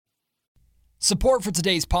Support for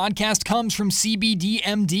today's podcast comes from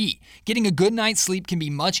CBDMD. Getting a good night's sleep can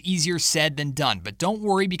be much easier said than done, but don't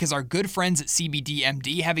worry because our good friends at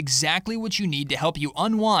CBDMD have exactly what you need to help you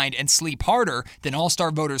unwind and sleep harder than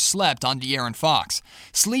All-Star voters slept on De'Aaron Fox.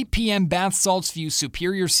 Sleep PM bath salts fuse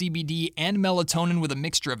superior CBD and melatonin with a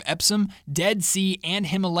mixture of Epsom, Dead Sea, and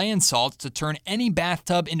Himalayan salts to turn any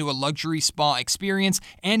bathtub into a luxury spa experience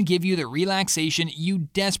and give you the relaxation you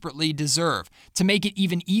desperately deserve. To make it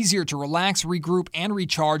even easier to relax, regroup, and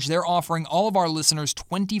recharge, they're offering all of our listeners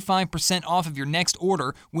 25% off of your next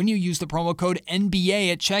order when you use the promo code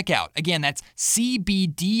NBA at checkout. Again, that's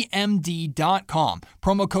cbdmd.com.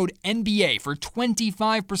 Promo code NBA for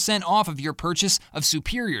 25% off of your purchase of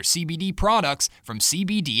superior CBD products from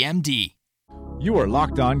CBDMD. You are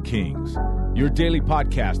Locked On Kings, your daily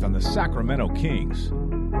podcast on the Sacramento Kings.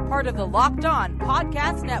 Part of the Locked On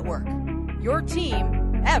Podcast Network, your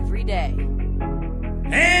team every day.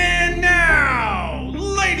 And now,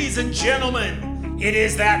 ladies and gentlemen, it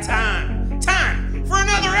is that time. Time for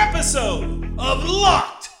another episode of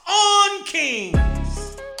Locked On Kings.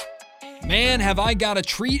 Man, have I got a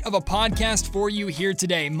treat of a podcast for you here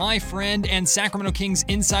today. My friend and Sacramento Kings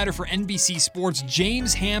insider for NBC Sports,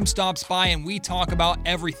 James Ham, stops by and we talk about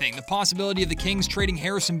everything. The possibility of the Kings trading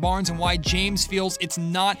Harrison Barnes and why James feels it's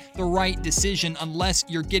not the right decision unless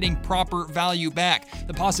you're getting proper value back.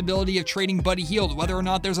 The possibility of trading Buddy Hield, whether or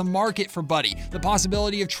not there's a market for Buddy. The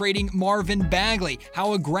possibility of trading Marvin Bagley,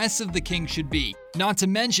 how aggressive the Kings should be. Not to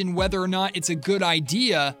mention whether or not it's a good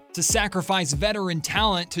idea to sacrifice veteran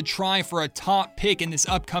talent to try for a top pick in this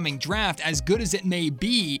upcoming draft, as good as it may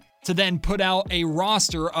be, to then put out a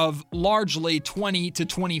roster of largely 20 to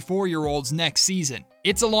 24-year-olds next season.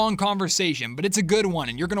 It's a long conversation, but it's a good one,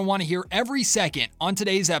 and you're going to want to hear every second on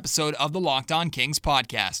today's episode of the Locked On Kings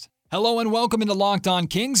podcast. Hello and welcome into Locked On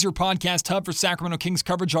Kings, your podcast hub for Sacramento Kings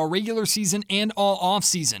coverage all regular season and all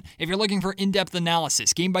off-season. If you're looking for in-depth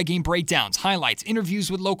analysis, game-by-game breakdowns, highlights, interviews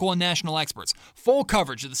with local and national experts, full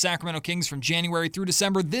coverage of the Sacramento Kings from January through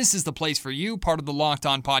December, this is the place for you, part of the Locked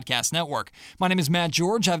On Podcast Network. My name is Matt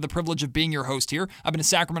George. I have the privilege of being your host here. I've been a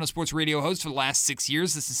Sacramento sports radio host for the last 6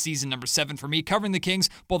 years. This is season number 7 for me, covering the Kings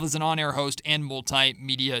both as an on-air host and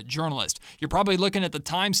multimedia journalist. You're probably looking at the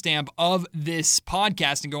timestamp of this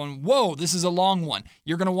podcast and going, whoa, this is a long one.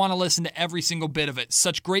 You're going to want to listen to every single bit of it.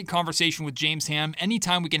 Such great conversation with James Ham.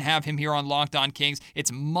 Anytime we can have him here on Locked On Kings,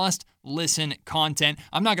 it's must-listen content.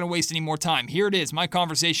 I'm not going to waste any more time. Here it is, my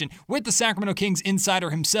conversation with the Sacramento Kings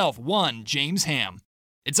insider himself, one James Ham.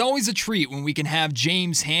 It's always a treat when we can have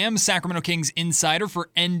James Ham, Sacramento Kings insider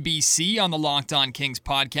for NBC on the Locked On Kings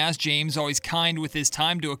podcast. James, always kind with his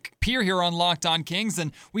time to appear here on Locked On Kings,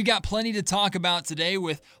 and we got plenty to talk about today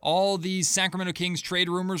with all these Sacramento Kings trade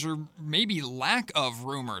rumors, or maybe lack of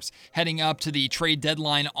rumors, heading up to the trade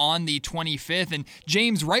deadline on the 25th. And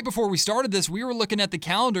James, right before we started this, we were looking at the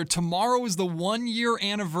calendar. Tomorrow is the 1-year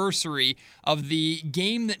anniversary of the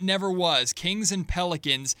game that never was, Kings and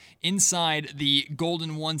Pelicans, inside the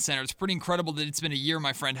Golden One Center. It's pretty incredible that it's been a year,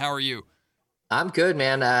 my friend. How are you? I'm good,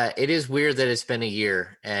 man. It is weird that it's been a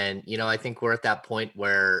year. And, I think we're at that point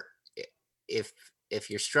where if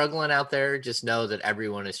you're struggling out there, just know that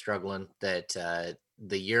everyone is struggling, that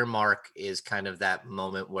the year mark is kind of that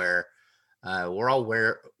moment where we're all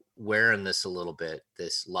wearing this a little bit,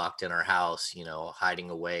 this locked in our house, hiding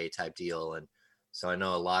away type deal. And so I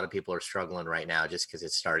know a lot of people are struggling right now just because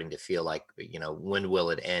it's starting to feel like, when will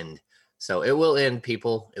it end? So it will end,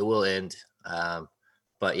 people. It will end.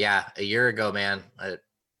 But yeah, a year ago, man,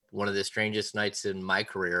 one of the strangest nights in my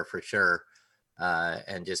career for sure,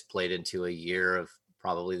 and just played into a year of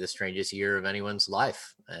probably the strangest year of anyone's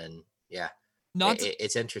life. And yeah,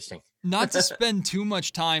 it's interesting. Not to spend too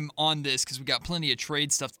much time on this because we got plenty of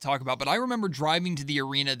trade stuff to talk about, but I remember driving to the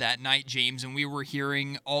arena that night, James, and we were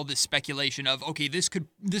hearing all this speculation of, okay,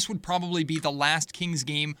 this would probably be the last Kings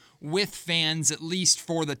game with fans, at least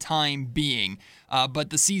for the time being. But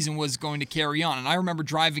the season was going to carry on. And I remember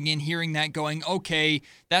driving in, hearing that, going, okay,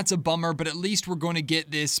 that's a bummer, but at least we're going to get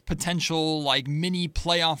this potential mini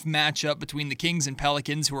playoff matchup between the Kings and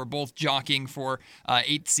Pelicans, who are both jockeying for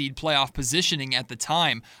 8th seed playoff positioning at the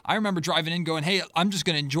time. I remember driving in going, hey, I'm just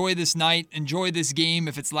going to enjoy this night, enjoy this game.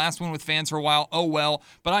 If it's the last one with fans for a while, oh well.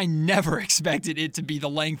 But I never expected it to be the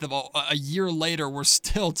length of a year later. We're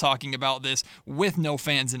still talking about this with no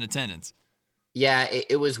fans in attendance. Yeah,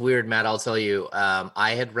 it was weird, Matt. I'll tell you,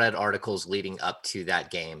 I had read articles leading up to that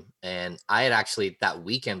game, and I had actually, that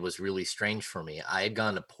weekend was really strange for me. I had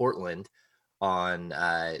gone to Portland on,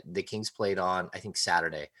 the Kings played on, I think,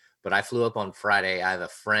 Saturday, but I flew up on Friday. I have a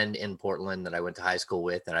friend in Portland that I went to high school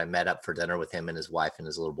with, and I met up for dinner with him and his wife and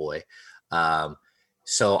his little boy.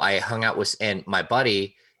 so I hung out with, and my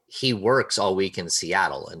buddy, he works all week in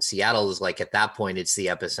Seattle, and Seattle is like, at that point, it's the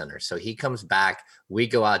epicenter. So he comes back, we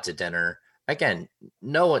go out to dinner. Again,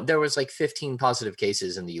 no one, there was like 15 positive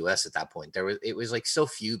cases in the US at that point. It was like so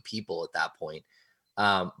few people at that point.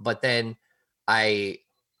 But then I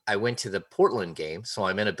went to the Portland game. So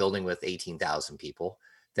I'm in a building with 18,000 people.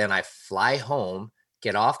 Then I fly home,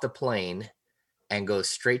 get off the plane, and go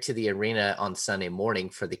straight to the arena on Sunday morning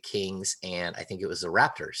for the Kings. And I think it was the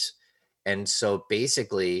Raptors. And so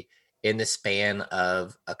basically in the span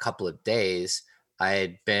of a couple of days, I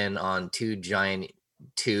had been on 2 giant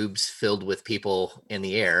tubes filled with people in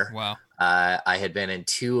the air. Wow. I had been in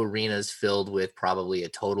 2 arenas filled with probably a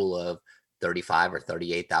total of 35 or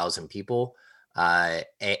 38,000 people,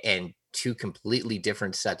 and 2 completely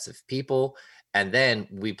different sets of people. And then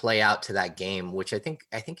we play out to that game, which I think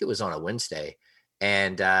it was on a Wednesday.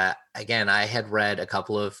 And again, I had read a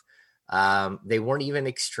couple of, they weren't even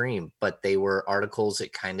extreme, but they were articles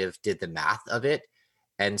that kind of did the math of it.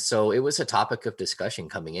 And so it was a topic of discussion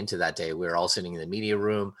coming into that day. We were all sitting in the media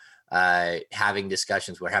room, having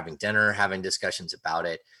discussions. We're having dinner, having discussions about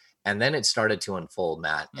it. And then it started to unfold,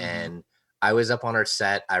 Matt. Mm-hmm. And I was up on our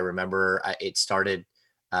set. I remember it started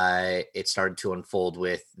to unfold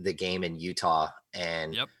with the game in Utah,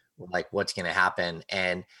 and like, what's going to happen.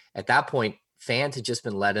 And at that point, fans had just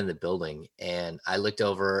been let in the building. And I looked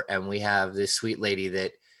over, and we have this sweet lady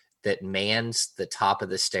that mans the top of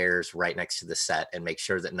the stairs right next to the set and makes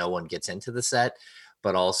sure that no one gets into the set,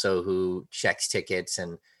 but also who checks tickets.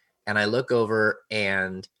 And I look over,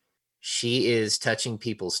 and she is touching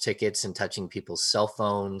people's tickets and touching people's cell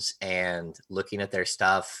phones and looking at their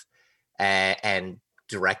stuff and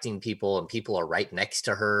directing people. And people are right next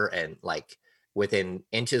to her and like within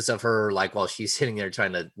inches of her, like while she's sitting there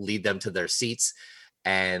trying to lead them to their seats.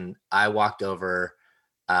 And I walked over,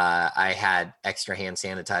 I had extra hand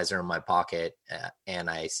sanitizer in my pocket, and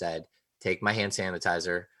I said, take my hand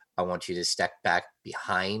sanitizer. I want you to step back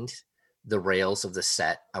behind the rails of the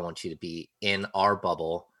set. I want you to be in our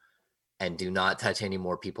bubble and do not touch any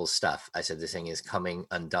more people's stuff. I said, this thing is coming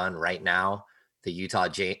undone right now. The Utah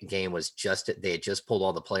game was they had just pulled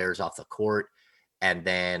all the players off the court. And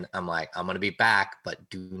then I'm like, I'm going to be back, but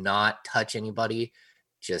do not touch anybody.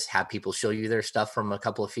 Just have people show you their stuff from a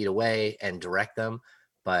couple of feet away and direct them.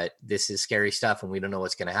 But this is scary stuff, and we don't know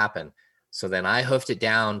what's going to happen. So then I hoofed it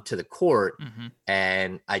down to the court,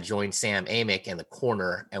 and I joined Sam Amick in the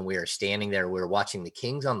corner, and we were standing there. We were watching the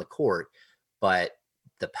Kings on the court, but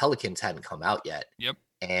the Pelicans hadn't come out yet. Yep.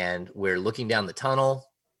 And we're looking down the tunnel,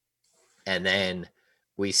 and then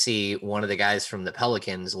we see one of the guys from the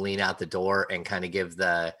Pelicans lean out the door and kind of give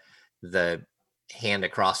the hand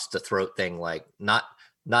across the throat thing, like not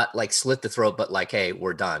like slit the throat, but like, hey,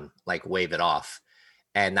 we're done, like wave it off.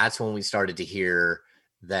 And that's when we started to hear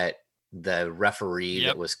that the referee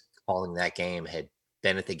that was calling that game had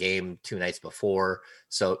been at the game 2 nights before.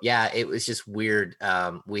 So yeah, it was just weird.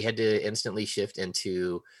 We had to instantly shift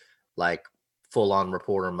into like full on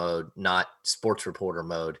reporter mode, not sports reporter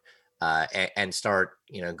mode, and start,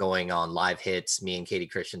 going on live hits, me and Katie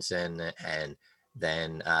Christensen, and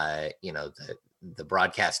then, the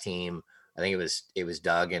broadcast team. I think it was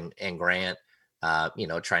Doug and Grant,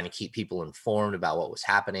 trying to keep people informed about what was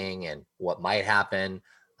happening and what might happen.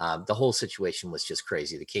 The whole situation was just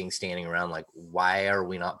crazy. The Kings standing around like, why are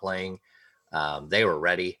we not playing? They were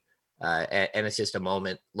ready. And it's just a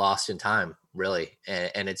moment lost in time, really.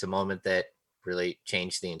 And it's a moment that really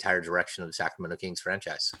changed the entire direction of the Sacramento Kings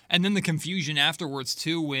franchise. And then the confusion afterwards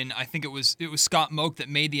too, when I think it was Scott Moak that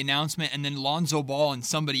made the announcement, and then Lonzo Ball and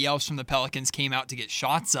somebody else from the Pelicans came out to get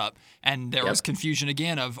shots up, and there was confusion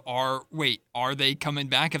again of are they coming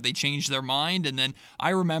back? Have they changed their mind? And then I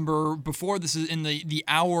remember before, this is in the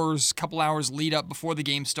couple hours lead up before the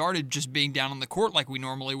game started, just being down on the court like we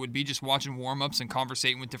normally would be, just watching warm-ups and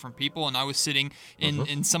conversating with different people, and I was sitting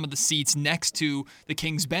in some of the seats next to the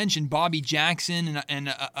Kings bench, and Bobby Jackson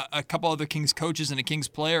and a couple other Kings coaches and a Kings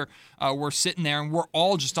player were sitting there, and we're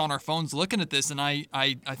all just on our phones looking at this. And I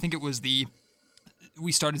think it was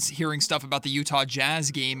we started hearing stuff about the Utah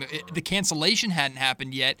Jazz game. The cancellation hadn't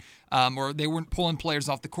happened yet, or they weren't pulling players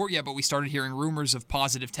off the court yet, but we started hearing rumors of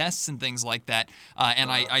positive tests and things like that.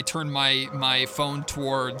 And I turned my phone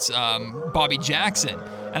towards Bobby Jackson,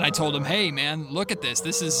 and I told him, "Hey, man, look at this.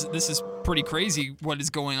 This is pretty crazy what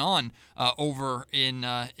is going on over in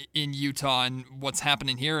Utah and what's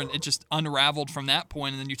happening here." And it just unraveled from that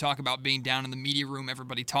point. And then you talk about being down in the media room,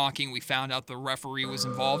 everybody talking. We found out the referee was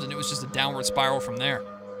involved, and it was just a downward spiral from there.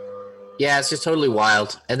 Yeah, it's just totally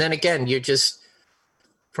wild. And then again,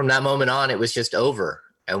 from that moment on, it was just over,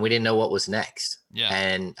 and we didn't know what was next. Yeah.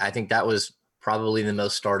 And I think that was probably the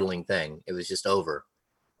most startling thing. It was just over.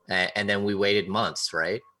 And then we waited months,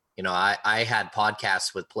 right? You know, I had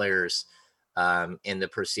podcasts with players in the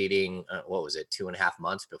preceding, 2.5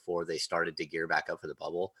 months before they started to gear back up for the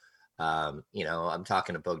bubble. You know, I'm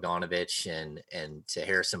talking to Bogdanovic and to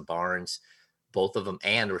Harrison Barnes, both of them,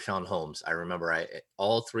 and Richaun Holmes. I remember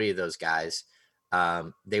all three of those guys,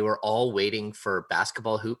 they were all waiting for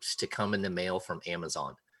basketball hoops to come in the mail from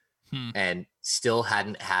Amazon and still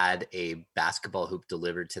hadn't had a basketball hoop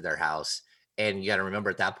delivered to their house. And you got to remember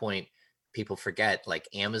at that point, people forget, like,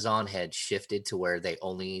 Amazon had shifted to where they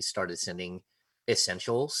only started sending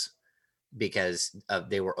essentials because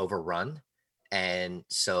they were overrun. And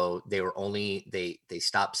so they were only, they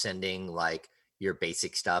stopped sending like your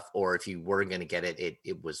basic stuff, or if you were going to get it,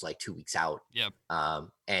 it was like 2 weeks out. Yep.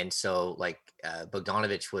 And so like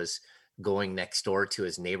Bogdanovic was going next door to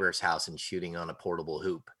his neighbor's house and shooting on a portable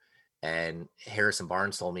hoop. And Harrison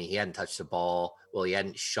Barnes told me he hadn't touched the ball. Well, he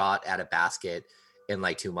hadn't shot at a basket in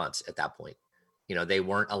like 2 months at that point. You know, they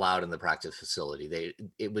weren't allowed in the practice facility.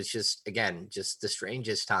 It was just, again, just the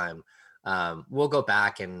strangest time. We'll go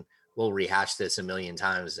back and we'll rehash this a million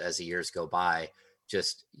times as the years go by.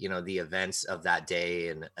 Just, you know, the events of that day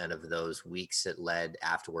and of those weeks that led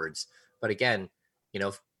afterwards. But again, you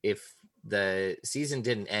know, if the season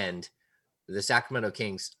didn't end, the Sacramento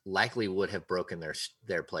Kings likely would have broken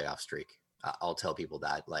their playoff streak. I'll tell people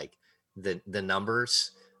that, like, the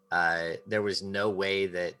numbers, there was no way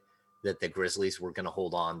that the Grizzlies were going to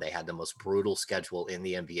hold on. They had the most brutal schedule in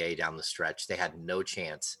the NBA down the stretch. They had no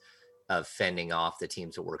chance of fending off the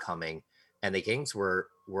teams that were coming, and the Kings were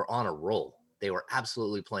on a roll. They were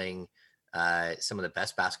absolutely playing some of the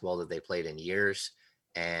best basketball that they played in years.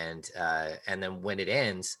 And then when it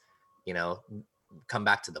ends, you know, come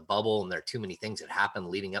back to the bubble, and there are too many things that happened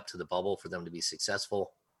leading up to the bubble for them to be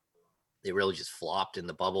successful. They really just flopped in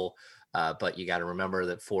the bubble. But you got to remember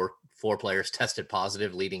that four players tested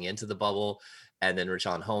positive leading into the bubble. And then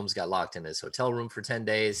Richaun Holmes got locked in his hotel room for 10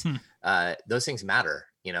 days. Those things matter,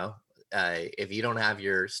 you know. If you don't have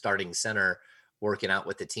your starting center working out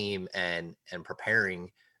with the team and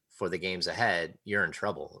preparing for the games ahead, you're in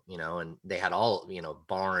trouble, you know. And they had all, you know,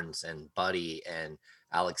 Barnes and Buddy and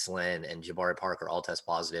Alex Len and Jabari Parker all test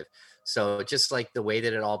positive. So just like the way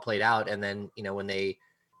that it all played out. And then, you know, when they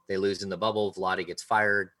lose in the bubble, Vlade gets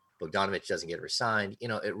fired, Bogdanovic doesn't get resigned, you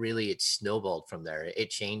know, it snowballed from there. It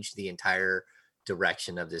changed the entire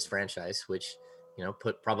direction of this franchise, which, you know,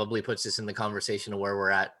 probably puts us in the conversation of where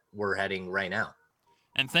we're heading right now.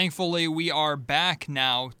 And thankfully, we are back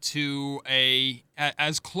now to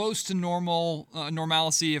as close to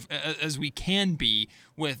normalcy as we can be,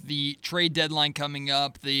 with the trade deadline coming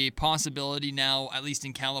up, the possibility now, at least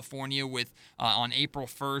in California, with on April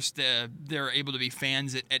 1st, they're able to be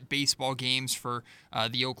fans at baseball games for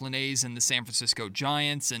the Oakland A's and the San Francisco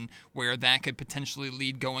Giants, and where that could potentially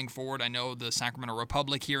lead going forward. I know the Sacramento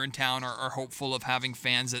Republic here in town are hopeful of having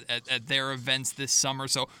fans at their events this summer,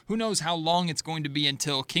 so who knows how long it's going to be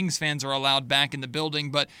until Kings fans are allowed back in the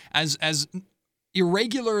building. But as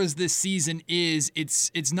irregular as this season is,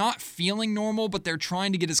 it's not feeling normal, but they're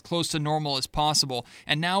trying to get as close to normal as possible.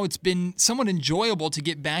 And now it's been somewhat enjoyable to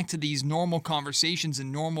get back to these normal conversations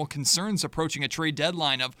and normal concerns approaching a trade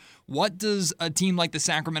deadline of what does a team like the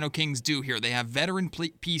Sacramento Kings do here? They have veteran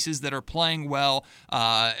pieces that are playing well,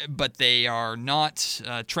 but they are not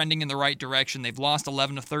trending in the right direction. They've lost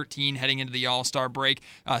 11 of 13 heading into the All-Star break.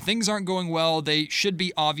 Things aren't going well. They should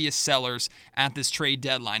be obvious sellers at this trade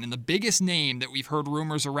deadline. And the biggest name that we've heard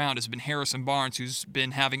rumors around has been Harrison Barnes, who's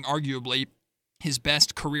been having arguably his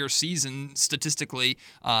best career season statistically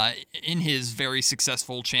in his very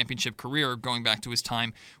successful championship career, going back to his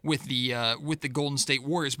time with the Golden State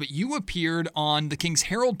Warriors. But you appeared on the Kings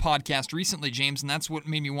Herald podcast recently, James, and that's what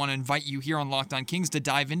made me want to invite you here on Locked On Kings to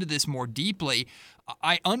dive into this more deeply.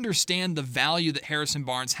 I understand the value that Harrison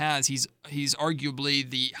Barnes has. He's arguably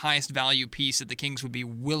the highest value piece that the Kings would be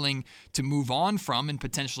willing to move on from, and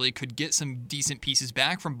potentially could get some decent pieces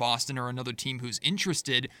back from Boston or another team who's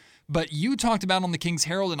interested. But you talked about on the Kings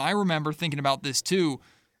Herald, and I remember thinking about this too,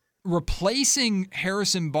 replacing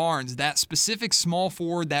Harrison Barnes, that specific small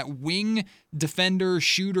forward, that wing defender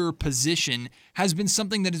shooter position, has been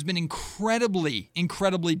something that has been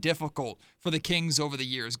incredibly difficult for the Kings over the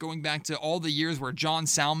years, going back to all the years where John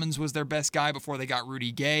Salmons was their best guy before they got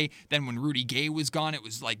Rudy Gay. Then when Rudy Gay was gone, it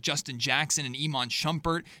was like Justin Jackson and Iman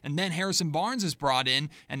Shumpert, and then Harrison Barnes is brought in,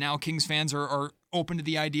 and now Kings fans are open to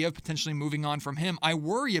the idea of potentially moving on from him. I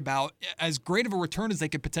worry about, as great of a return as they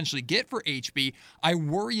could potentially get for HB, I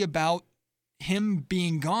worry about him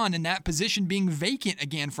being gone and that position being vacant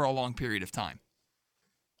again for a long period of time.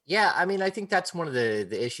 Yeah, I mean, I think that's one of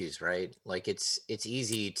the issues, right? Like it's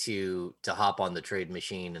easy to hop on the trade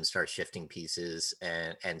machine and start shifting pieces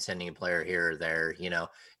and sending a player here or there. You know,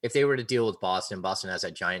 if they were to deal with Boston, Boston has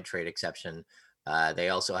a giant trade exception. They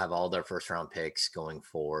also have all their first round picks going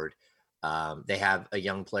forward. They have a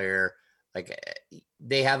young player, like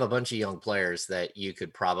they have a bunch of young players that you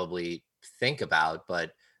could probably think about,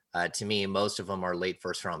 but to me, most of them are late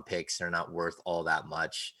first round picks. They're not worth all that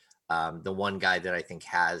much. The one guy that I think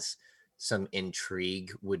has some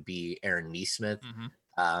intrigue would be Aaron Neesmith,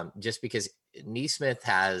 just because Neesmith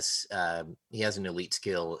has he has an elite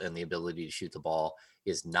skill and the ability to shoot the ball. He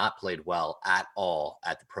has not played well at all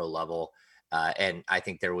at the pro level, and I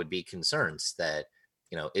think there would be concerns that,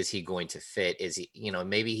 you know, is he going to fit? Is he, you know,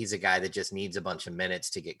 maybe he's a guy that just needs a bunch of minutes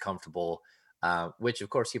to get comfortable, which of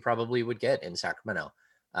course he probably would get in Sacramento.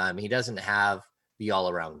 He doesn't have the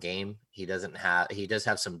all-around game. He does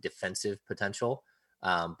have some defensive potential.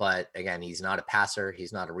 But again, he's not a passer.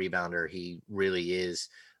 He's not a rebounder. He really is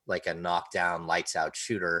like a knockdown, lights out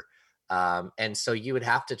shooter. And so you would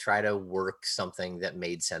have to try to work something that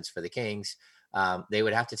made sense for the Kings. They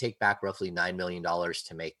would have to take back roughly $9 million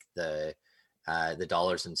to make the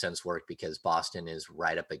dollars and cents work, because Boston is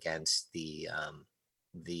right up against the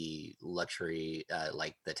luxury,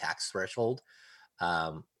 like the tax threshold,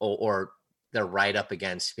 or they're right up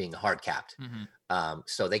against being hard capped.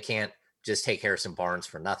 So they can't just take Harrison Barnes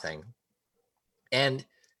for nothing. And,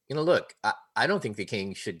 you know, look, I don't think the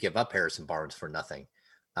Kings should give up Harrison Barnes for nothing.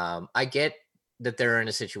 I get that they're in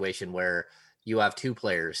a situation where you have two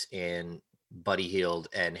players in Buddy Hield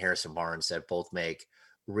and Harrison Barnes that both make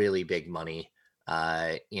really big money.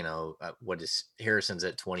 What is Harrison's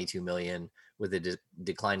at 22 million with a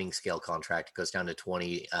declining scale contract. It goes down to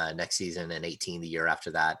 20 next season and 18 the year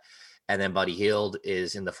after that. And then Buddy Hield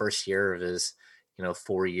is in the first year of his,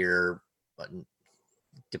 4-year,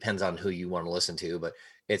 depends on who you want to listen to, but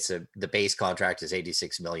the base contract is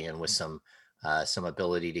 86 million with some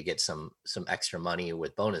ability to get some extra money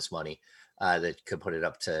with bonus money that could put it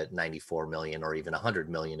up to 94 million or even 100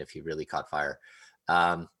 million if he really caught fire.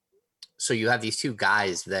 So you have these two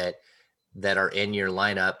guys that are in your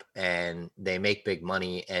lineup and they make big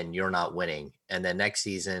money and you're not winning. And then next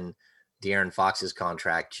season, De'Aaron Fox's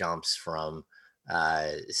contract jumps from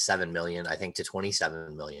 7 million, I think, to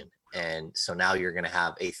 27 million. And so now you're going to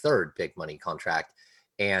have a third big money contract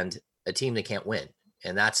and a team that can't win.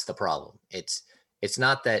 And that's the problem. It's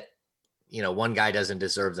not that, one guy doesn't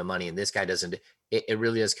deserve the money and this guy doesn't. It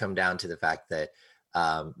really does come down to the fact that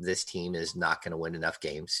this team is not going to win enough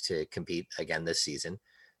games to compete again this season.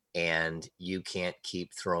 And you can't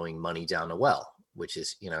keep throwing money down a well, which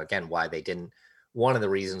is, again, one of the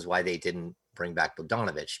reasons why they didn't bring back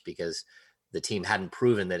Bogdanovic, because the team hadn't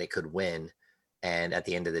proven that it could win. And at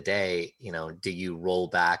the end of the day, do you roll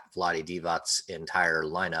back Vlade Divac's entire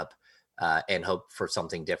lineup and hope for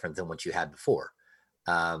something different than what you had before?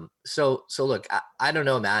 So look, I don't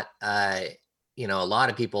know, Matt. A lot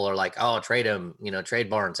of people are like, oh, trade him, trade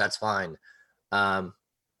Barnes. That's fine.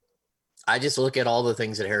 I just look at all the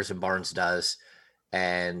things that Harrison Barnes does.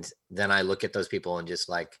 And then I look at those people and just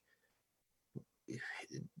like,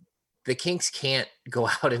 the Kings can't go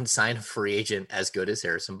out and sign a free agent as good as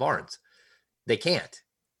Harrison Barnes. They can't,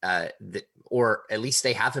 or at least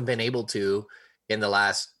they haven't been able to in the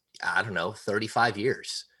last, 35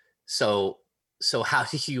 years. So how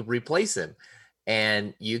do you replace him?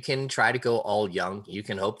 And you can try to go all young. You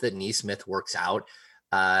can hope that Neesmith works out.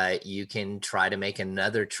 You can try to make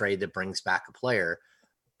another trade that brings back a player.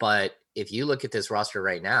 But if you look at this roster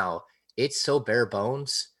right now, it's so bare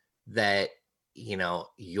bones that,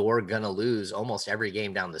 you're going to lose almost every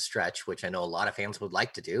game down the stretch, which I know a lot of fans would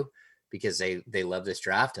like to do because they love this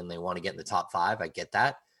draft and they want to get in the top 5. I get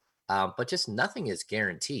that. But just nothing is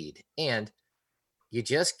guaranteed. And you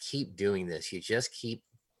just keep doing this. You just keep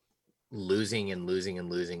losing and losing and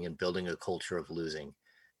losing and building a culture of losing.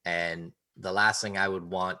 And the last thing I would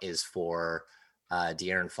want is for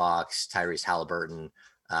De'Aaron Fox, Tyrese Halliburton,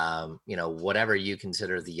 whatever you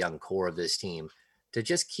consider the young core of this team, to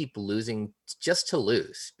just keep losing just to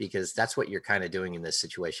lose, because that's what you're kind of doing in this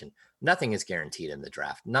situation. Nothing is guaranteed in the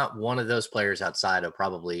draft. Not one of those players outside of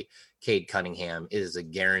probably Cade Cunningham is a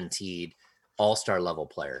guaranteed all-star level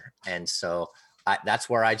player. And so that's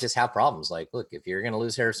where I just have problems. Like, look, if you're going to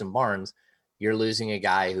lose Harrison Barnes, you're losing a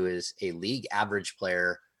guy who is a league average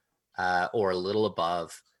player or a little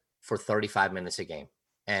above for 35 minutes a game.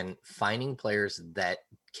 And finding players that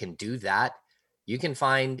can do that, you can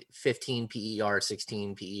find 15 PER,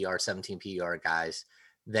 16 PER, 17 PER guys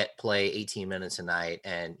that play 18 minutes a night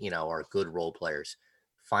and, are good role players.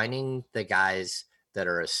 Finding the guys that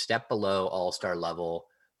are a step below all-star level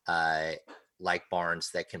like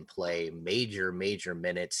Barnes that can play major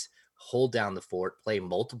minutes, hold down the fort, play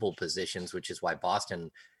multiple positions, which is why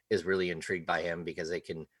Boston is really intrigued by him, because they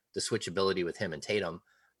can, the switchability with him and Tatum,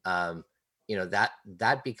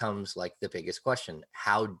 that becomes like the biggest question.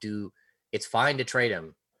 It's fine to trade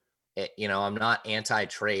him. I'm not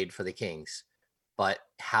anti-trade for the Kings, but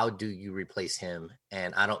how do you replace him?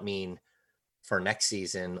 And I don't mean for next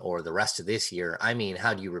season or the rest of this year. I mean,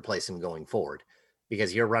 how do you replace him going forward?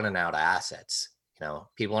 Because you're running out of assets.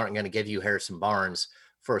 People aren't going to give you Harrison Barnes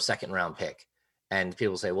for a second round pick. And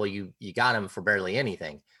people say, well, you got him for barely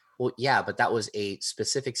anything. Well, yeah, but that was a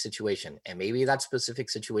specific situation. And maybe that specific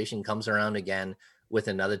situation comes around again with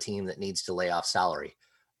another team that needs to lay off salary.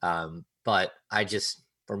 But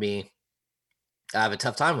for me, I have a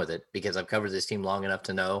tough time with it, because I've covered this team long enough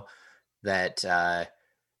to know that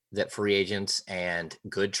that free agents and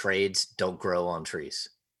good trades don't grow on trees.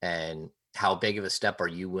 And how big of a step are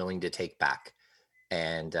you willing to take back?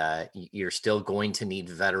 And you're still going to need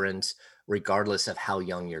veterans regardless of how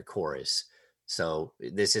young your core is. So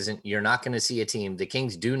you're not going to see a team. The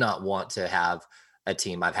Kings do not want to have a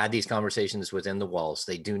team. I've had these conversations within the walls.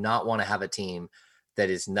 They do not want to have a team that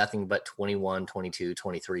is nothing but 21, 22,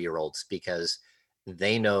 23-year-olds, because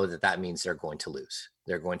they know that means they're going to lose.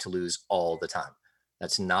 They're going to lose all the time.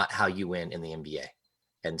 That's not how you win in the NBA.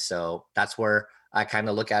 And so that's where I kind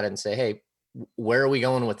of look at it and say, hey, where are we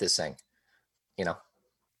going with this thing?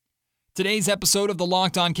 Today's episode of the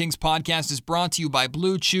Locked On Kings podcast is brought to you by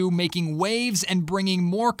Blue Chew, making waves and bringing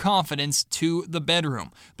more confidence to the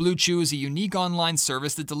bedroom. Blue Chew is a unique online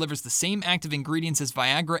service that delivers the same active ingredients as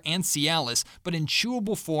Viagra and Cialis, but in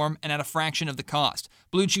chewable form and at a fraction of the cost.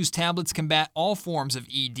 Blue Chew's tablets combat all forms of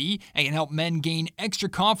ED and can help men gain extra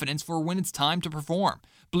confidence for when it's time to perform.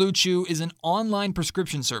 Blue Chew is an online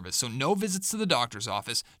prescription service, so no visits to the doctor's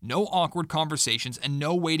office, no awkward conversations, and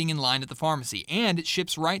no waiting in line at the pharmacy. And it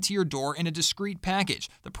ships right to your door in a discreet package.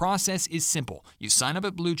 The process is simple. You sign up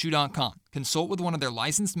at BlueChew.com, consult with one of their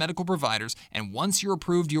licensed medical providers, and once you're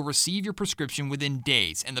approved, you'll receive your prescription within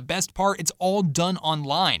days. And the best part, it's all done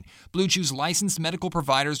online. Blue Chew's licensed medical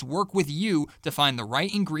providers work with you to find the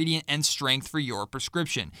right ingredient and strength for your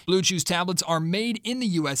prescription. Blue Chew's tablets are made in the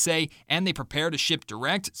USA, and they prepare to ship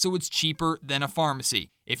direct, so it's cheaper than a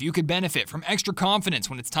pharmacy. If you could benefit from extra confidence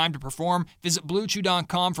when it's time to perform, visit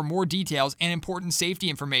BlueChew.com for more details and important safety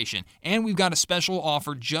information. And we've got a special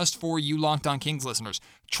offer just for you Locked On Kings listeners.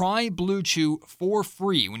 Try Blue Chew for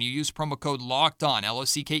free when you use promo code LOCKEDON,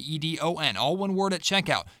 LOCKEDON, all one word at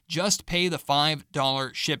checkout. Just pay the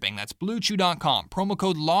 $5 shipping. That's BlueChew.com, promo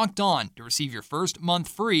code LOCKEDON to receive your first month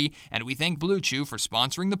free. And we thank Blue Chew for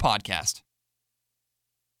sponsoring the podcast.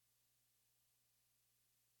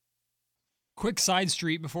 Quick side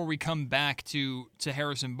street before we come back to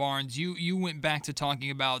Harrison Barnes. You went back to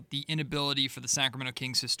talking about the inability for the Sacramento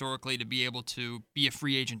Kings historically to be able to be a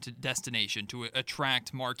free agent destination, to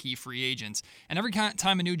attract marquee free agents. And every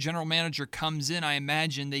time a new general manager comes in, I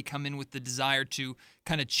imagine they come in with the desire to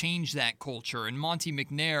kind of change that culture. And Monte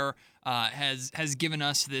McNair has given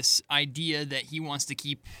us this idea that he wants to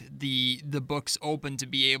keep the books open to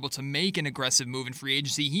be able to make an aggressive move in free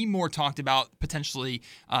agency. He more talked about potentially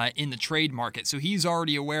in the trade market. So he's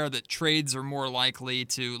already aware that trades are more likely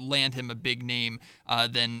to land him a big name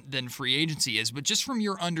than free agency is. But just from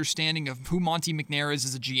your understanding of who Monte McNair is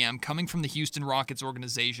as a GM, coming from the Houston Rockets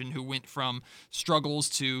organization, who went from struggles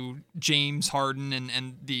to James Harden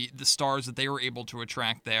and the stars that they were able to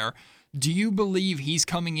attract there, do you believe he's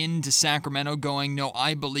coming into Sacramento going, no,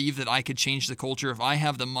 I believe that I could change the culture if I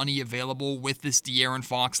have the money available with this De'Aaron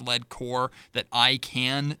Fox-led core, that I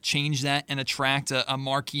can change that and attract a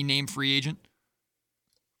marquee name free agent?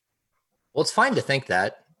 Well, it's fine to think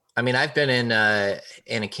that. I mean, I've been in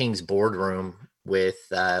a Kings boardroom with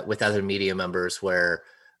other media members where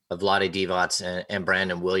Vlade Divac and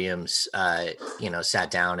Brandon Williams,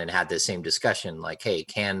 sat down and had the same discussion. Like, hey,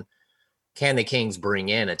 can the Kings bring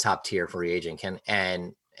in a top tier free agent?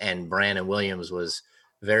 And Brandon Williams was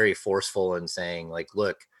very forceful in saying, like,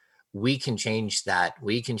 look, we can change that.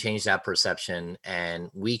 We can change that perception, and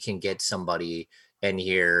we can get somebody in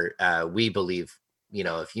here. We believe,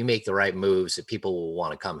 if you make the right moves, that people will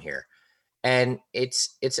want to come here. And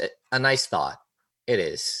it's a nice thought. It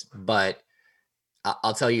is. But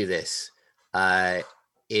I'll tell you this.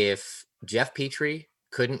 If Jeff Petrie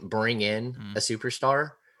couldn't bring in a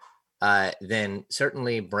superstar, then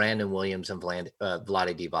certainly Brandon Williams and Vlade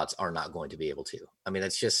Divac are not going to be able to. I mean,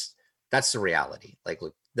 that's the reality. Like,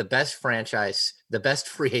 look, the best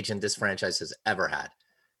free agent this franchise has ever had,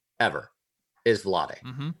 is Vlade.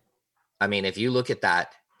 Mm-hmm. I mean, if you look at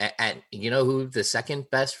that And you know who the second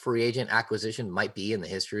best free agent acquisition might be in the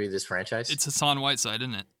history of this franchise? It's Hassan Whiteside,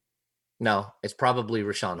 isn't it? No, it's probably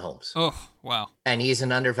Rashawn Holmes. Oh, wow. And he's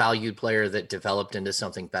an undervalued player that developed into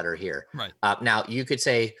something better here. Right. Now, you could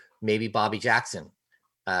say maybe Bobby Jackson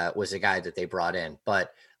was a guy that they brought in.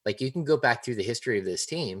 But like you can go back through the history of this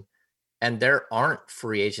team, and there aren't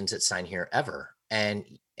free agents that sign here ever. And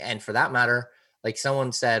for that matter, like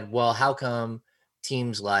someone said, well, how come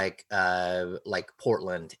teams like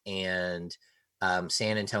Portland and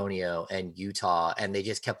San Antonio and Utah, and they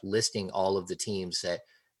just kept listing all of the teams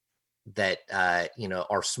that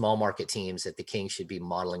are small market teams that the Kings should be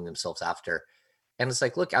modeling themselves after. And it's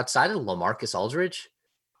like, look, outside of LaMarcus Aldridge,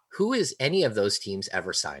 who is any of those teams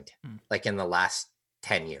ever signed like in the last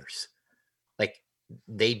 10 years? Like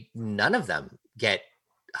none of them get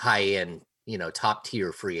high end, top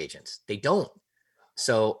tier free agents. They don't.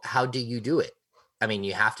 So how do you do it? I mean,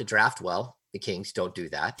 you have to draft well. The Kings don't do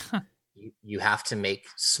that. You have to make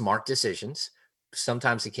smart decisions.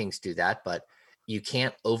 Sometimes the Kings do that, but you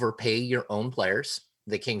can't overpay your own players.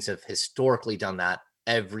 The Kings have historically done that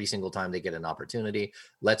every single time they get an opportunity.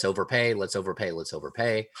 Let's overpay.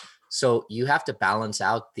 So you have to balance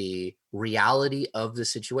out the reality of the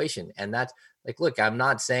situation. And that's like, look, I'm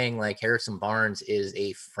not saying like Harrison Barnes is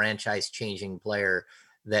a franchise changing player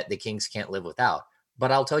that the Kings can't live without.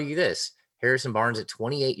 But I'll tell you this, Harrison Barnes at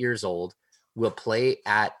 28 years old will play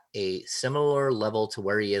at a similar level to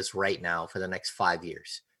where he is right now for the next 5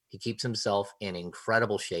 years. He keeps himself in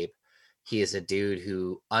incredible shape. He is a dude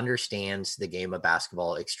who understands the game of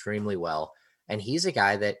basketball extremely well. And he's a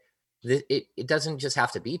guy that it doesn't just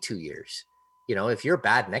have to be 2 years. If you're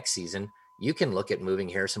bad next season, you can look at moving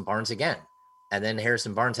Harrison Barnes again. And then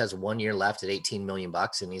Harrison Barnes has 1 year left at $18 million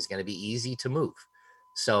and he's going to be easy to move.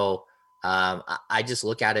 So I just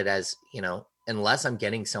look at it as, unless I'm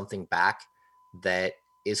getting something back that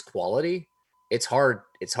is quality, it's hard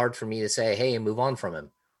for me to say, hey, move on from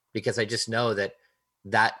him. Because I just know that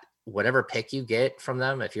whatever pick you get from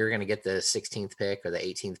them, if you're going to get the 16th pick or the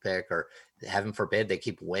 18th pick, or heaven forbid they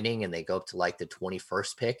keep winning and they go up to like the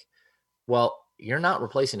 21st pick, well, you're not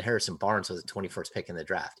replacing Harrison Barnes with the 21st pick in the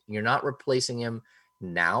draft. You're not replacing him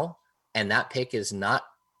now, and that pick is not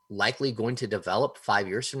likely going to develop 5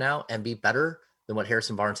 years from now and be better than what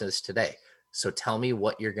Harrison Barnes is today. So tell me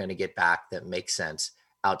what you're going to get back that makes sense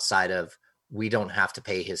outside of we don't have to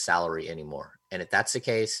pay his salary anymore. And if that's the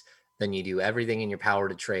case, then you do everything in your power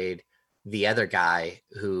to trade the other guy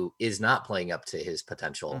who is not playing up to his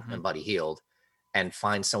potential and Buddy Hield, and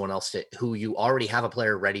find someone else who you already have a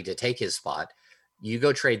player ready to take his spot. You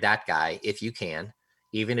go trade that guy if you can,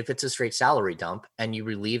 even if it's a straight salary dump, and you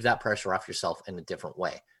relieve that pressure off yourself in a different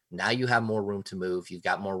way. Now you have more room to move. You've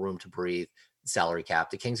got more room to breathe. Salary cap.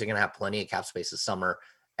 The Kings are going to have plenty of cap space this summer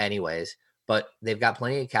anyways, but they've got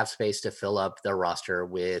plenty of cap space to fill up their roster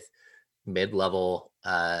with mid-level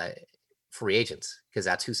free agents, because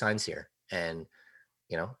that's who signs here. And,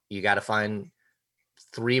 you got to find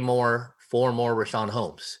 4 more Rashawn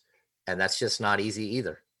Holmes. And that's just not easy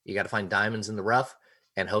either. You got to find diamonds in the rough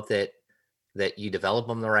and hope that you develop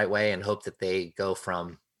them the right way, and hope that they go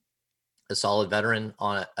from a solid veteran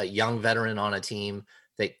on a young veteran on a team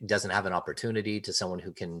that doesn't have an opportunity to someone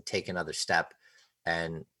who can take another step.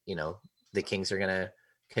 And, the Kings are going to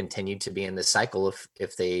continue to be in this cycle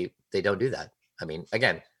if they don't do that. I mean,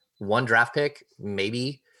 again, one draft pick,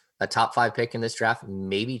 maybe a top 5 pick in this draft,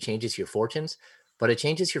 maybe changes your fortunes, but it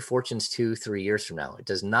changes your fortunes 2-3 years from now. It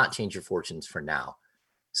does not change your fortunes for now.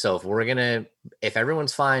 So if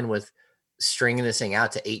everyone's fine with stringing this thing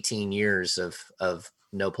out to 18 years of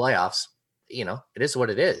no playoffs, it is what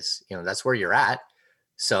it is. That's where you're at.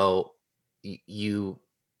 So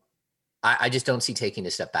I just don't see taking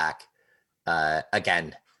a step back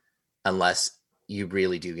again, unless you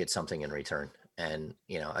really do get something in return. And,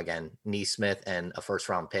 again, Nesmith and a first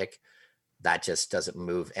round pick, that just doesn't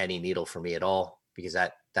move any needle for me at all, because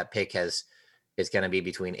that pick is going to be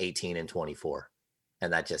between 18 and 24.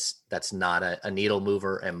 And that's not a needle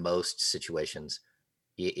mover in most situations.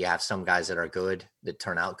 You have some guys that are good, that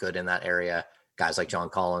turn out good in that area, guys like John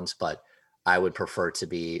Collins, but I would prefer to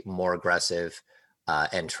be more aggressive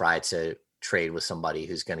and try to trade with somebody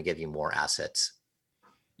who's going to give you more assets.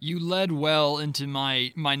 You led well into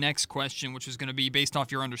my next question, which is going to be based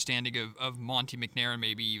off your understanding of Monte McNair and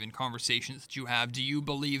maybe even conversations that you have. Do you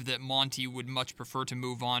believe that Monte would much prefer to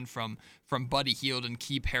move on from Buddy Hield and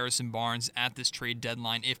keep Harrison Barnes at this trade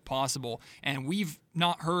deadline if possible? And we've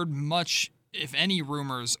not heard much, if any,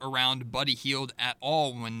 rumors around Buddy Hield at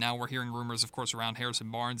all, when now we're hearing rumors, of course, around Harrison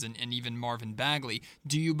Barnes and even Marvin Bagley.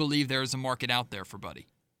 Do you believe there is a market out there for Buddy?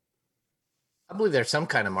 I believe there's some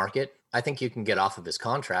kind of market. I think you can get off of his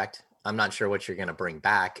contract. I'm not sure what you're going to bring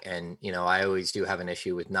back. And, I always do have an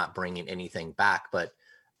issue with not bringing anything back, but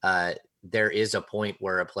there is a point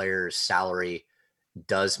where a player's salary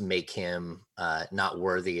does make him not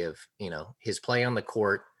worthy of, his play on the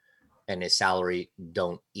court and his salary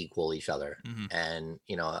don't equal each other. Mm-hmm. And,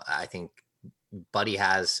 I think Buddy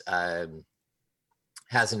has an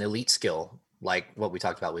elite skill, like what we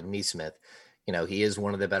talked about with Nesmith. He is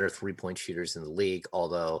one of the better 3-point shooters in the league,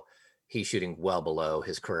 although he's shooting well below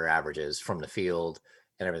his career averages from the field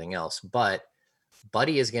and everything else. But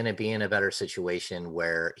Buddy is going to be in a better situation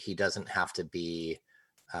where he doesn't have to be,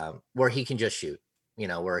 where he can just shoot,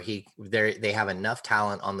 where they have enough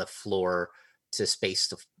talent on the floor to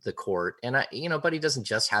space the court. And Buddy doesn't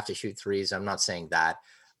just have to shoot threes. I'm not saying that.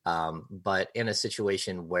 But in a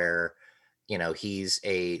situation where, he's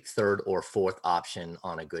a third or fourth option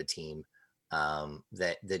on a good team,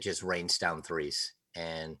 that just rains down threes.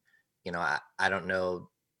 And, I don't know,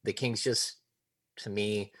 the Kings just, to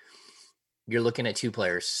me, you're looking at two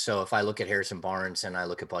players. So if I look at Harrison Barnes and I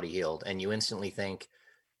look at Buddy Hield, and you instantly think,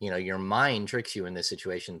 your mind tricks you in this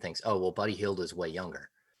situation, thinks, oh, well, Buddy Hield is way younger.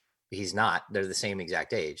 He's not. They're the same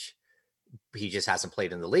exact age. He just hasn't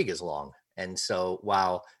played in the league as long. And so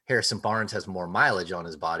while Harrison Barnes has more mileage on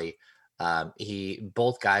his body,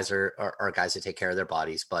 both guys are guys that take care of their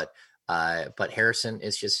bodies, but Harrison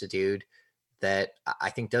is just a dude that I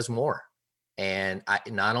think does more. And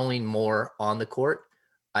not only more on the court,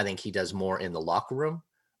 I think he does more in the locker room.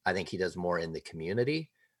 I think he does more in the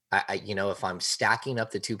community. If I'm stacking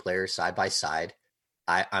up the two players side by side,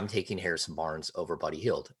 I'm taking Harrison Barnes over Buddy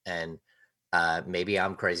Hield. And maybe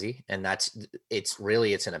I'm crazy, and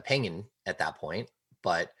it's an opinion at that point.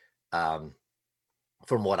 But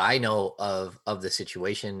from what I know of the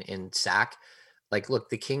situation in SAC, look,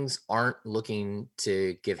 the Kings aren't looking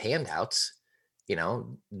to give handouts.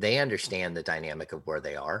 They understand the dynamic of where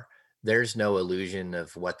they are. There's no illusion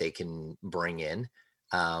of what they can bring in.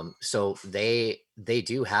 So they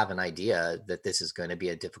do have an idea that this is going to be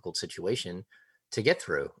a difficult situation to get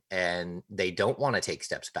through, and they don't want to take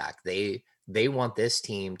steps back. They want this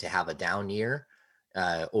team to have a down year,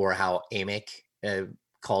 or how Amick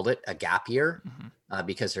called it, a gap year,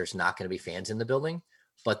 because there's not going to be fans in the building,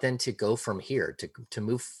 but then to go from here, to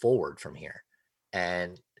move forward from here.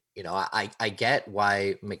 And, I get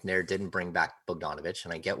why McNair didn't bring back Bogdanovich,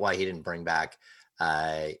 and I get why he didn't bring back,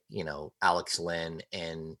 Alex Len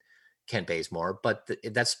and Kent Bazemore, but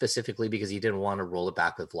that's specifically because he didn't want to roll it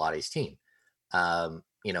back with Vlade's team.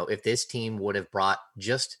 If this team would have brought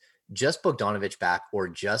just Bogdanovich back, or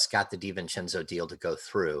just got the DiVincenzo deal to go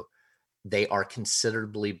through, they are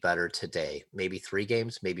considerably better today. Maybe 3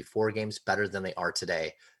 games, maybe 4 games better than they are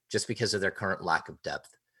today, just because of their current lack of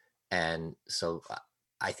depth. And so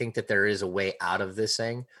I think that there is a way out of this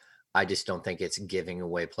thing. I just don't think it's giving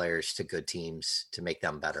away players to good teams to make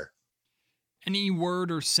them better. Any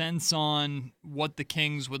word or sense on what the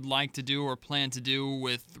Kings would like to do or plan to do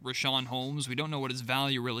with Richaun Holmes? We don't know what his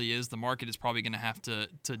value really is. The market is probably going to have to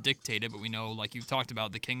dictate it, but we know, like you've talked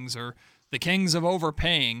about, the Kings are the Kings of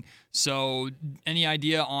overpaying. So any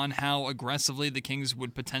idea on how aggressively the Kings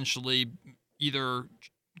would potentially either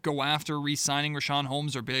go after re-signing Richaun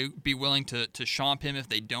Holmes, or be willing to shop him if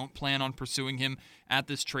they don't plan on pursuing him at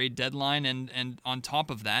this trade deadline? And on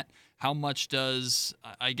top of that, how much does,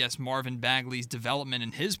 I guess, Marvin Bagley's development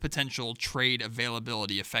and his potential trade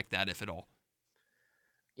availability affect that, if at all?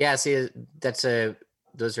 Yeah, see,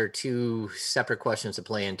 those are two separate questions to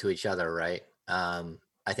play into each other, right?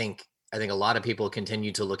 I think a lot of people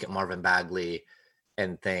continue to look at Marvin Bagley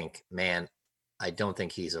and think, man, I don't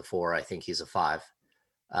think he's a 4. I think he's a 5.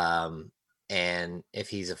 And if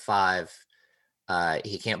he's a 5,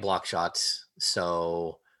 he can't block shots.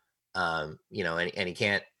 So, and he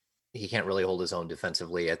can't really hold his own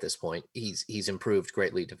defensively at this point. He's improved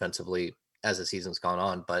greatly defensively as the season's gone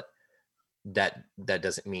on, but that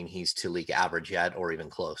doesn't mean he's to league average yet, or even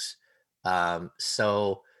close.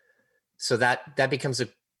 So that becomes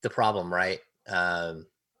the problem, right?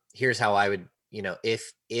 Here's how I would,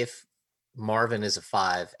 if Marvin is a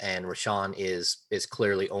 5 and Richaun is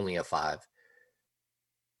clearly only a 5,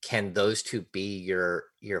 can those two be your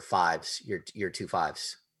 5s, your 2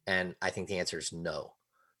 5s? And I think the answer is no.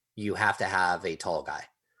 You have to have a tall guy.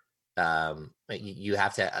 You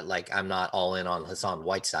have to, I'm not all in on Hassan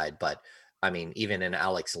Whiteside, but I mean, even in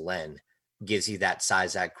Alex Len gives you that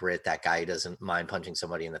size, that grit, that guy who doesn't mind punching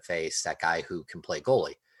somebody in the face, that guy who can play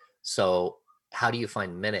goalie. So how do you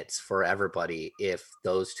find minutes for everybody if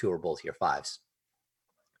those two are both your 5s?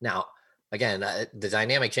 Now, again, the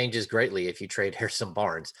dynamic changes greatly if you trade Harrison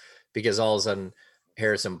Barnes, because all of a sudden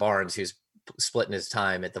Harrison Barnes, who's splitting his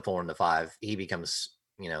time at the 4 and the 5, he becomes,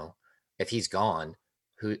 if he's gone,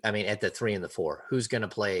 at the 3 and the 4, who's going to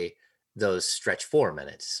play those stretch 4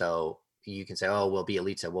 minutes? So you can say, oh, well,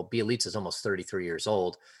 Bjelica. Well, Bjelica is almost 33 years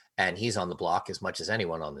old, and he's on the block as much as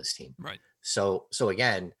anyone on this team. Right. So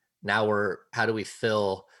again, now how do we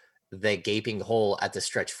fill the gaping hole at the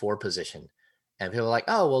stretch 4 position? And people are like,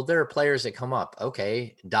 oh, well, there are players that come up.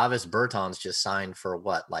 Okay. Davis Bertans just signed for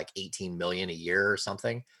what, like 18 million a year or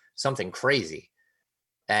something crazy.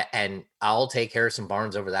 And I'll take Harrison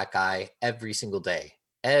Barnes over that guy every single day,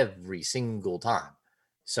 every single time.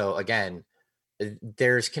 So again,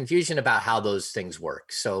 there's confusion about how those things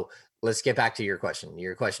work. So let's get back to your question.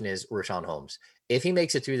 Your question is Richaun Holmes. If he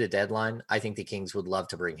makes it through the deadline, I think the Kings would love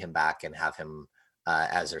to bring him back and have him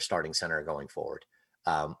as their starting center going forward.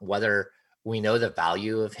 Whether we know the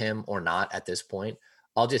value of him or not at this point,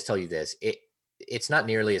 I'll just tell you this. It's not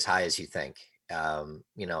nearly as high as you think. Richaun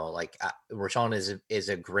is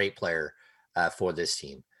a great player for this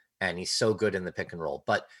team, and he's so good in the pick and roll.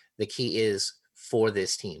 But the key is for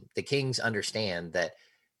this team, the Kings understand that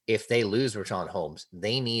if they lose Richaun Holmes,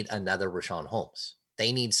 they need another Richaun Holmes.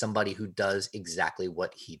 They need somebody who does exactly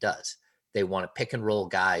what he does. They want a pick and roll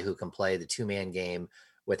guy who can play the 2-man game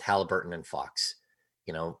with Halliburton and Fox.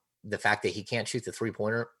 The fact that he can't shoot the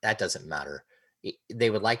 3-pointer, that doesn't matter.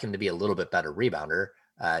 They would like him to be a little bit better rebounder,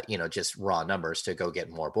 just raw numbers to go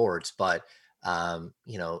get more boards. But,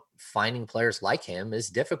 finding players like him is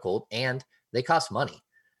difficult, and they cost money.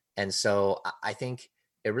 And so I think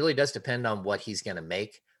it really does depend on what he's going to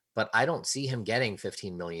make, but I don't see him getting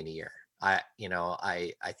 15 million a year. I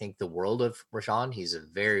think the world of Richaun. He's a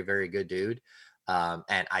very, very good dude.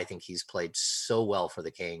 And I think he's played so well for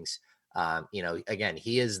the Kings. Again,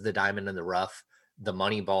 he is the diamond in the rough, the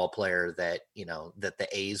money ball player that the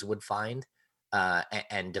A's would find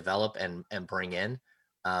and develop and bring in.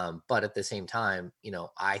 But at the same time,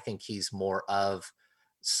 I think he's more of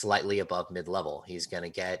slightly above mid-level. He's going to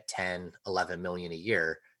get 10, 11 million a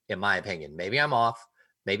year, in my opinion. Maybe I'm off.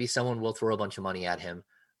 Maybe someone will throw a bunch of money at him.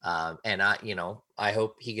 And I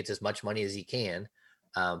hope he gets as much money as he can.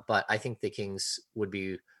 But I think the Kings would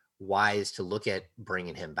be wise to look at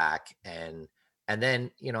bringing him back. And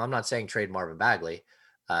then, I'm not saying trade Marvin Bagley,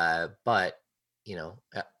 but,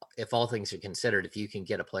 if all things are considered, if you can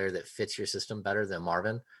get a player that fits your system better than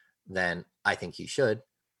Marvin, then I think you should,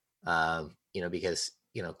 because,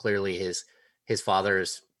 clearly his father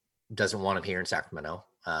doesn't want him here in Sacramento,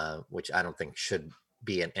 which I don't think should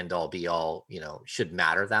be an end all be all, should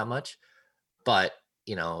matter that much. But,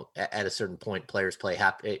 at a certain point, players play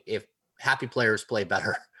happy. If happy players play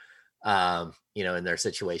better, in their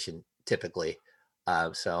situation typically.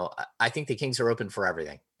 So I think the Kings are open for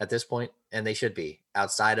everything at this point, and they should be.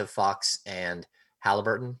 Outside of Fox and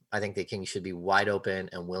Halliburton, I think the Kings should be wide open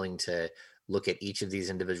and willing to look at each of these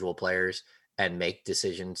individual players and make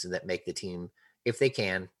decisions that make the team, if they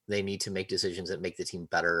can, they need to make decisions that make the team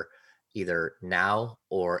better either now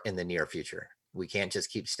or in the near future. We can't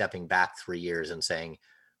just keep stepping back 3 years and saying,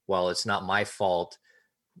 well, it's not my fault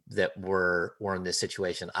that we're in this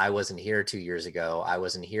situation. I wasn't here 2 years ago. I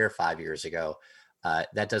wasn't here 5 years ago.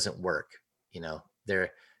 That doesn't work.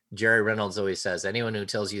 Jerry Reynolds always says, anyone who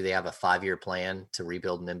tells you they have a 5-year plan to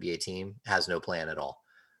rebuild an NBA team has no plan at all.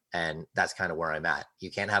 And that's kind of where I'm at.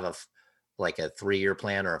 You can't have a 3-year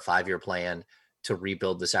plan or a 5-year plan to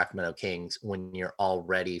rebuild the Sacramento Kings when you're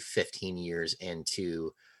already 15 years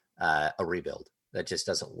into a rebuild. That just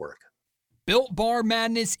doesn't work. Built Bar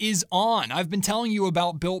madness is on. I've been telling you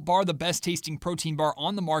about Built Bar, the best tasting protein bar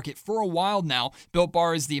on the market for a while now. Built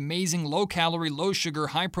Bar is the amazing low calorie, low sugar,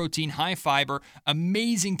 high protein, high fiber,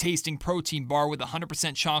 amazing tasting protein bar with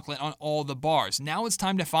 100% chocolate on all the bars. Now it's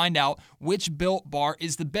time to find out which Built Bar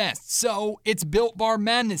is the best. So it's Built Bar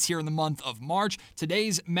madness here in the month of March.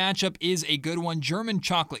 Today's matchup is a good one. German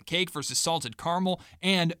chocolate cake versus salted caramel,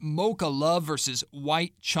 and mocha love versus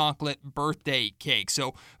white chocolate birthday cake.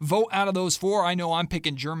 So vote out of those 4. I know I'm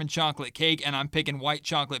picking German chocolate cake and I'm picking white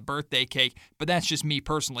chocolate birthday cake, but that's just me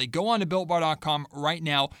personally. Go on to BuiltBar.com right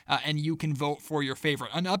now and you can vote for your favorite.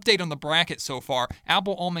 An update on the bracket so far.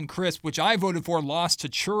 Apple Almond Crisp, which I voted for, lost to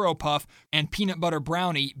Churro Puff, and Peanut Butter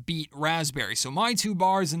Brownie beat Raspberry. So my 2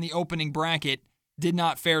 bars in the opening bracket did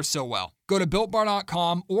not fare so well. Go to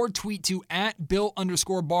BuiltBar.com or tweet to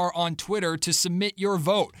 @Built_bar on Twitter to submit your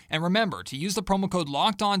vote. And remember to use the promo code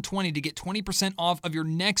LOCKEDON20 to get 20% off of your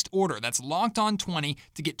next order. That's LOCKEDON20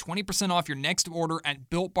 to get 20% off your next order at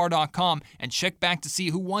BuiltBar.com. And check back to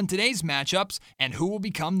see who won today's matchups and who will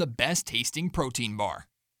become the best tasting protein bar.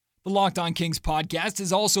 The Locked On Kings podcast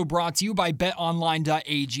is also brought to you by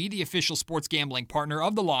BetOnline.ag, the official sports gambling partner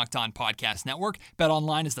of the Locked On Podcast Network.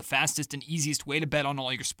 BetOnline is the fastest and easiest way to bet on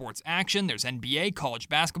all your sports action. There's NBA, college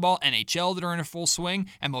basketball, NHL that are in full swing,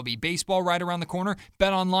 MLB baseball right around the corner.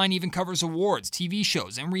 BetOnline even covers awards, TV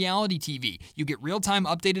shows, and reality TV. You get real-time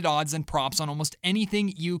updated odds and props on almost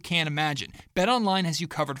anything you can imagine. BetOnline has you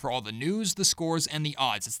covered for all the news, the scores, and the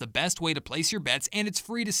odds. It's the best way to place your bets, and it's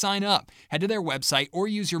free to sign up. Head to their website or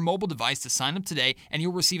use your mobile device to sign up today, and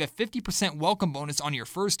you'll receive a 50% welcome bonus on your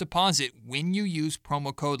first deposit when you use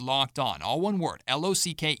promo code LOCKEDON. All one word,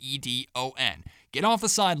 LOCKEDON. Get off the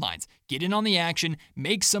sidelines, get in on the action,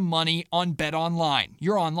 make some money on BetOnline,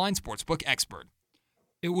 your online sportsbook expert.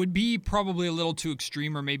 It would be probably a little too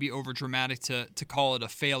extreme or maybe overdramatic to call it a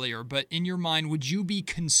failure, but in your mind, would you be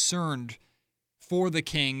concerned for the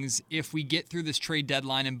Kings if we get through this trade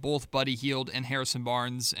deadline and both Buddy Hield and Harrison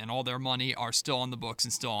Barnes and all their money are still on the books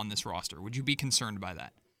and still on this roster? Would you be concerned by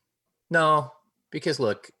that? No, because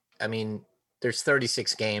look, I mean, there's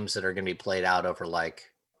 36 games that are going to be played out over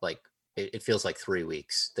it feels like 3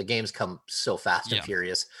 weeks. The games come so fast and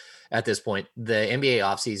furious at this point. The NBA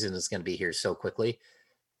offseason is going to be here so quickly.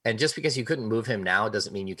 And just because you couldn't move him now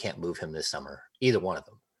doesn't mean you can't move him this summer, either one of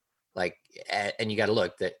them. And you got to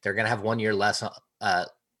look that they're going to have 1 year less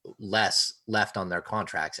left on their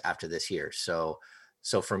contracts after this year. So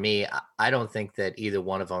for me, I don't think that either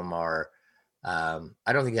one of them are, I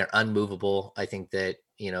don't think they're unmovable. I think that,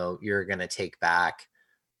 you're going to take back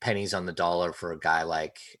pennies on the dollar for a guy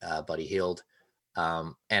like Buddy Hield.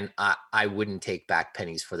 And I wouldn't take back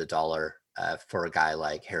pennies for the dollar for a guy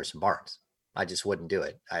like Harrison Barnes. I just wouldn't do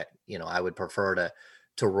it. I would prefer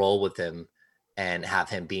to roll with him and have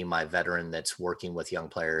him be my veteran that's working with young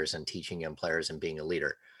players and teaching young players and being a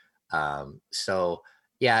leader. So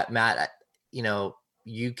yeah, Matt,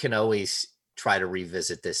 you can always try to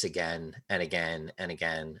revisit this again and again and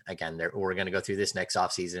again. We're going to go through this next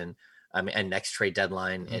offseason and next trade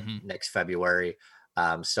deadline in next February.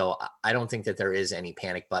 So I don't think that there is any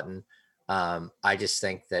panic button. I just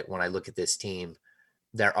think that when I look at this team,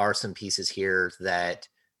 there are some pieces here that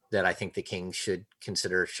I think the Kings should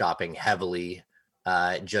consider shopping heavily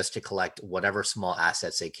just to collect whatever small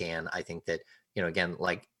assets they can. I think that, again,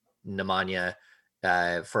 like Nemanja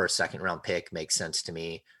for a second round pick makes sense to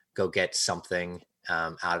me. Go get something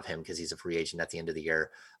out of him because he's a free agent at the end of the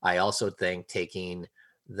year. I also think taking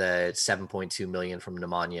the $7.2 million from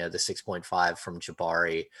Nemanja, the $6.5 from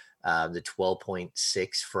Jabari, the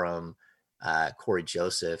 $12.6 from Corey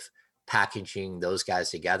Joseph, packaging those guys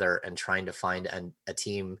together and trying to find a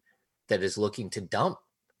team that is looking to dump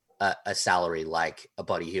a salary like a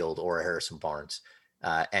Buddy Hield or a Harrison Barnes.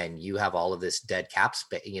 And you have all of this dead cap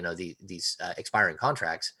space, these expiring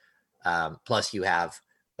contracts. Plus you have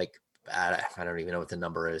I don't even know what the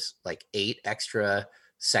number is, 8 extra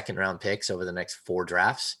second round picks over the next 4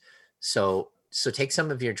 drafts. So take some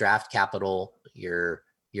of your draft capital, your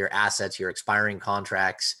assets, your expiring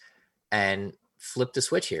contracts, and flip the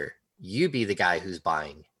switch here. You be the guy who's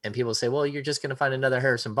buying. And people say, well, you're just going to find another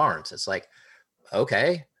Harrison Barnes. It's like,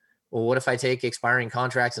 okay, well, what if I take expiring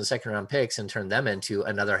contracts and second round picks and turn them into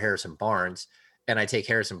another Harrison Barnes? And I take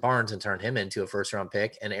Harrison Barnes and turn him into a first round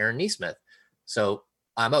pick and Aaron Nesmith. So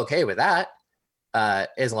I'm okay with that.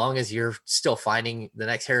 As long as you're still finding the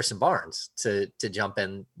next Harrison Barnes to jump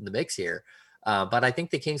in the mix here. But I think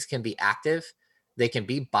the Kings can be active. They can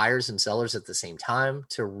be buyers and sellers at the same time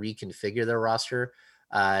to reconfigure their roster.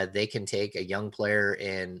 They can take a young player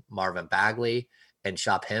in Marvin Bagley and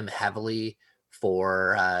shop him heavily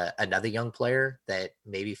for another young player that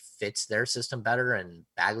maybe fits their system better and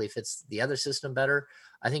Bagley fits the other system better.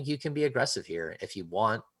 I think you can be aggressive here if you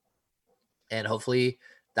want. And hopefully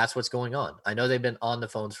that's what's going on. I know they've been on the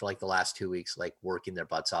phones for the last 2 weeks, working their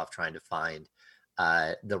butts off, trying to find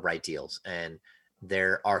the right deals. And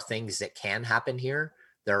there are things that can happen here.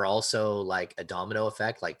 There are also a domino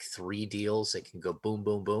effect, 3 deals that can go boom,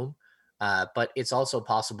 boom, boom. But it's also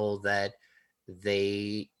possible that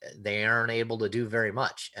they aren't able to do very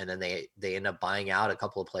much. And then they end up buying out a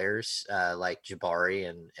couple of players like Jabari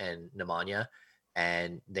and Nemanja.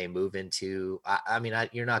 And they move into,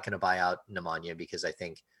 you're not going to buy out Nemanja because I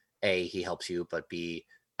think A, he helps you, but B,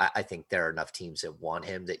 I think there are enough teams that want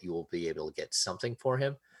him that you will be able to get something for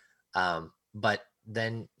him. But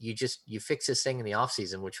then you fix this thing in the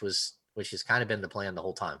offseason, which has kind of been the plan the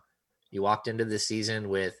whole time. You walked into this season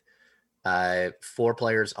with 4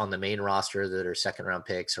 players on the main roster that are second round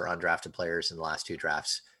picks or undrafted players in the last 2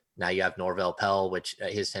 drafts. Now you have Norvel Pelle, which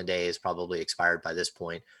his 10-day is probably expired by this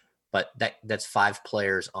point. But that's 5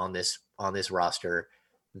 players on this roster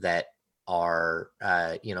that are,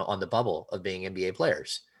 on the bubble of being NBA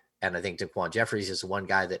players. And I think Daquan Jeffries is one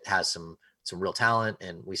guy that has some real talent,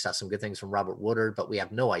 and we saw some good things from Robert Woodard, but we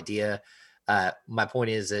have no idea. My point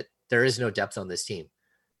is that there is no depth on this team.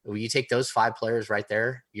 When you take those 5 players right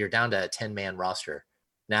there, you're down to a 10-man roster.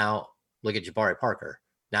 Now look at Jabari Parker.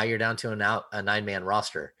 Now you're down to a 9-man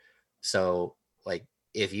roster. So like,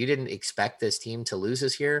 if you didn't expect this team to lose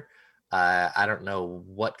this year, I don't know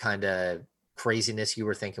what kind of craziness you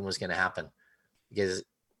were thinking was going to happen, because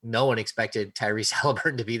no one expected Tyrese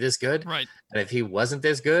Halliburton to be this good. Right. And if he wasn't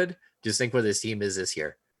this good, just think where this team is this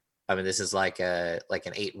year. I mean, this is like an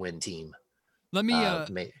 8-win team. Let me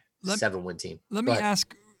 7-win team. Let me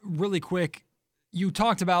ask really quick. You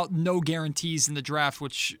talked about no guarantees in the draft,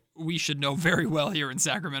 which we should know very well here in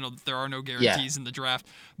Sacramento that there are no guarantees in the draft.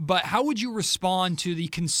 But how would you respond to the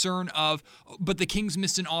concern of, but the Kings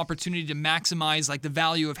missed an opportunity to maximize like the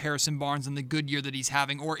value of Harrison Barnes and the good year that he's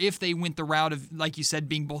having, or if they went the route of, like you said,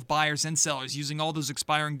 being both buyers and sellers, using all those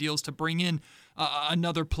expiring deals to bring in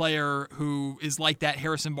another player who is like that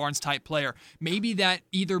Harrison Barnes type player. Maybe that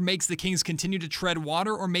either makes the Kings continue to tread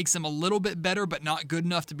water or makes them a little bit better, but not good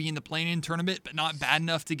enough to be in the play-in tournament, but not bad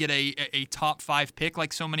enough to get a top 5 pick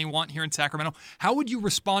like so many want here in Sacramento. How would you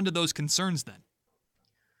respond to those concerns then?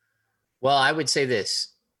 Well, I would say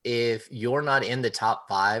this. If you're not in the top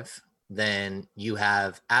 5, then you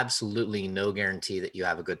have absolutely no guarantee that you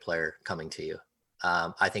have a good player coming to you.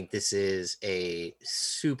 I think this is a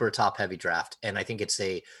super top-heavy draft, and I think it's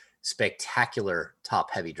a spectacular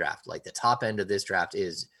top-heavy draft. Like, the top end of this draft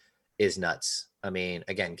is nuts. I mean,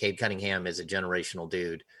 again, Cade Cunningham is a generational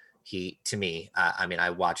dude. To me, I mean,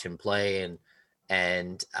 I watch him play,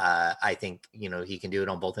 and I think, you know, he can do it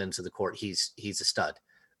on both ends of the court. He's a stud.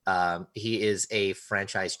 He is a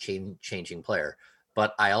franchise changing player.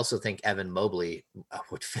 But I also think Evan Mobley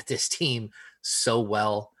would fit this team so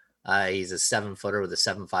well. He's a 7-footer with a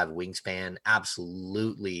 7'5" wingspan,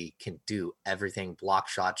 absolutely can do everything, block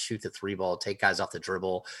shots, shoot the 3-ball, take guys off the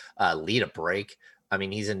dribble, lead a break. I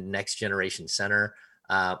mean, he's a next generation center.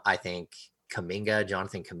 I think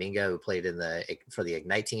Jonathan Kuminga, who played for the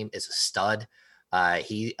Ignite team, is a stud.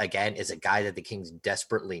 He, again, is a guy that the Kings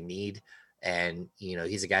desperately need. And, you know,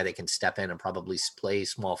 he's a guy that can step in and probably play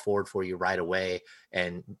small forward for you right away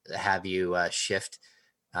and have you shift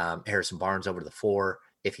Harrison Barnes over to the 4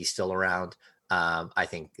 if he's still around. I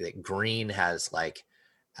think that Green has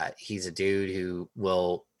he's a dude who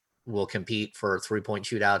will compete for 3-point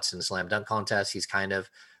shootouts and slam dunk contests. He's kind of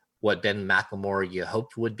what Ben McLemore you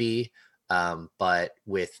hoped would be, but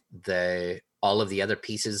with all of the other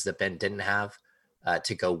pieces that Ben didn't have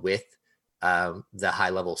to go with the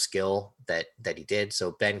high level skill that he did.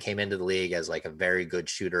 So Ben came into the league as like a very good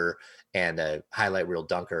shooter and a highlight reel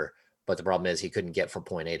dunker, but the problem is he couldn't get from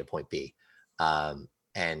point A to point B.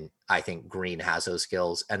 And I think Green has those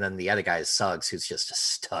skills. And then the other guy is Suggs, who's just a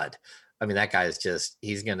stud. I mean, that guy is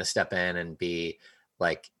he's going to step in and be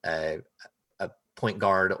like a point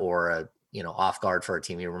guard or a, you know, off guard for our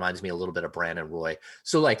team. He reminds me a little bit of Brandon Roy.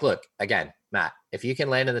 So like, look, again, Matt, if you can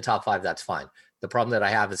land in the top 5, that's fine. The problem that I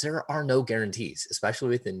have is there are no guarantees, especially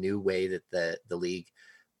with the new way that the league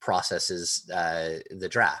processes the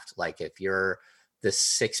draft. Like, if you're the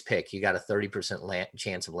 6th pick, you got a 30%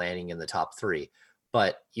 chance of landing in the top 3.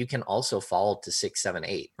 But you can also fall to 6, 7,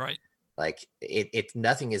 8. Right. Like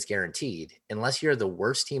nothing is guaranteed unless you're the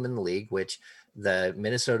worst team in the league, which the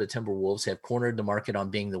Minnesota Timberwolves have cornered the market on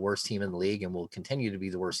being the worst team in the league and will continue to be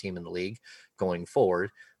the worst team in the league going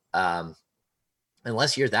forward.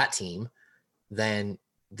 Unless you're that team, then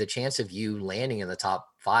the chance of you landing in the top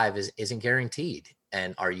 5 isn't guaranteed.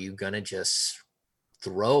 And are you going to just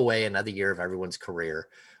throw away another year of everyone's career,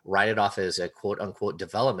 write it off as a quote unquote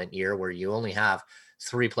development year where you only have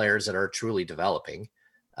 3 players that are truly developing,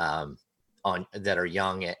 that are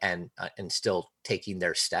young and still taking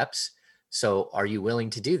their steps? So are you willing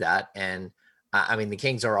to do that? And I mean, the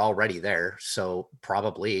Kings are already there, so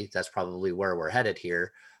that's probably where we're headed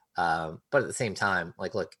here. But at the same time,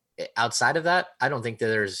 like, look, outside of that, I don't think that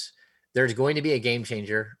there's going to be a game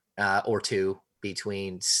changer or two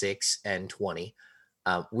between 6 and 20.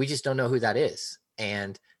 We just don't know who that is.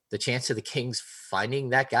 And the chance of the Kings finding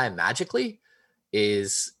that guy magically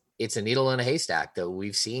it's a needle in a haystack, though.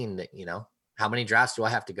 We've seen that, you know, how many drafts do I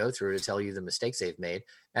have to go through to tell you the mistakes they've made?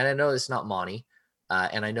 And I know it's not Monty.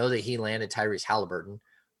 And I know that he landed Tyrese Halliburton,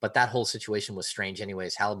 but that whole situation was strange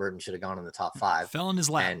anyways. Halliburton should have gone in the top 5. Fell in his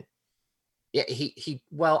lap. And yeah,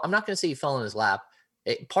 well, I'm not going to say he fell in his lap.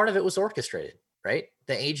 Part of it was orchestrated, right?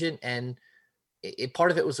 The agent and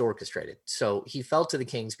part of it was orchestrated. So he fell to the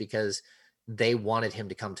Kings because they wanted him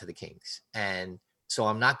to come to the Kings. And so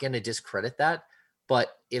I'm not going to discredit that,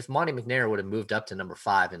 But if Monty McNair would have moved up to number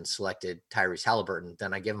 5 and selected Tyrese Halliburton,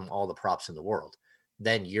 then I give him all the props in the world.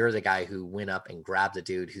 Then you're the guy who went up and grabbed the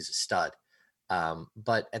dude who's a stud.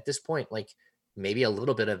 But at this point, like, maybe a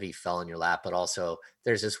little bit of he fell in your lap, but also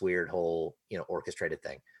there's this weird whole, orchestrated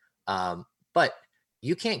thing. But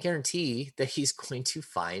you can't guarantee that he's going to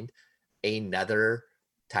find another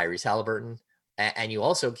Tyrese Halliburton. And you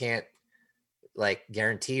also can't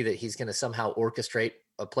guarantee that he's going to somehow orchestrate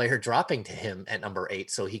a player dropping to him at number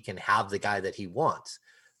 8 so he can have the guy that he wants.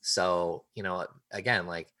 So, again,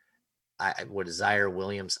 I would Zaire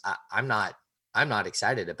Williams. I'm not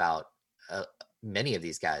excited about many of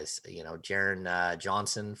these guys. Jaren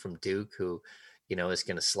Johnson from Duke, who is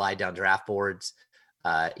going to slide down draft boards.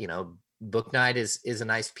 Bouknight is a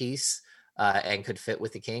nice piece and could fit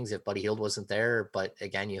with the Kings if Buddy Hield wasn't there. But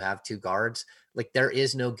again, you have 2 guards. There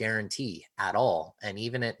is no guarantee at all. And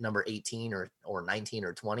even at number 18 or 19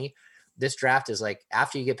 or 20, this draft is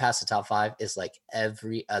after you get past the top 5, is like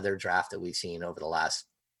every other draft that we've seen over the last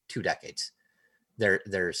 2 decades.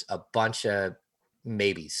 There's a bunch of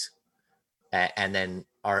maybes. And then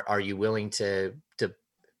are you willing to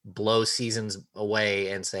blow seasons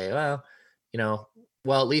away and say,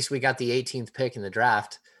 well, at least we got the 18th pick in the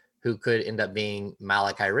draft, who could end up being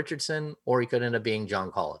Malachi Richardson, or he could end up being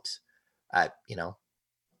John Collins.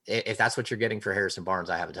 If that's what you're getting for Harrison Barnes,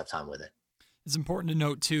 I have a tough time with it. It's important to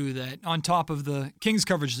note, too, that on top of the Kings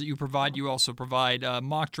coverage that you provide, you also provide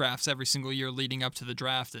mock drafts every single year leading up to the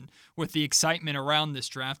draft. And with the excitement around this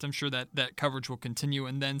draft, I'm sure that coverage will continue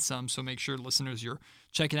and then some. So make sure, listeners, you're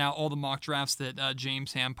checking out all the mock drafts that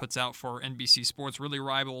James Ham puts out for NBC Sports. Really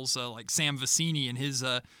rivals Sam Vecini and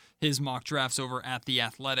his mock drafts over at The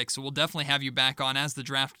Athletic. So we'll definitely have you back on as the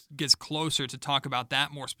draft gets closer to talk about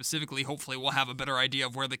that more specifically. Hopefully we'll have a better idea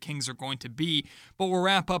of where the Kings are going to be. But we'll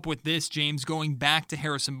wrap up with this, James, going back to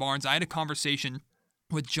Harrison Barnes. I had a conversation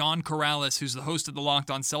with John Corrales, who's the host of the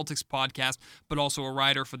Locked On Celtics podcast, but also a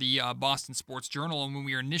writer for the Boston Sports Journal. And when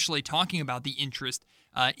we were initially talking about the interest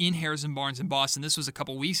in Harrison Barnes in Boston, this was a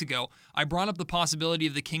couple weeks ago, I brought up the possibility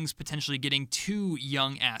of the Kings potentially getting 2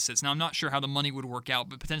 young assets. Now, I'm not sure how the money would work out,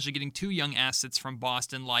 but potentially getting 2 young assets from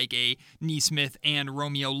Boston, like a Nesmith and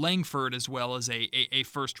Romeo Langford, as well as a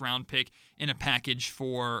first-round pick in a package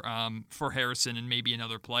for Harrison and maybe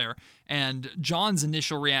another player. And John's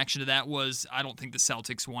initial reaction to that was, I don't think the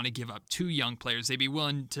Celtics want to give up 2 young players. They'd be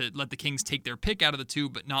willing to let the Kings take their pick out of the 2,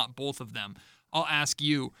 but not both of them. I'll ask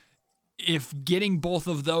you, if getting both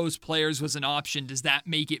of those players was an option, does that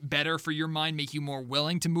make it better for your mind, make you more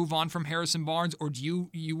willing to move on from Harrison Barnes? Or do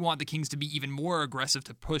you want the Kings to be even more aggressive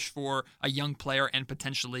to push for a young player and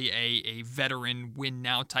potentially a veteran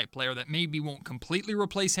win-now type player that maybe won't completely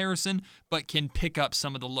replace Harrison, but can pick up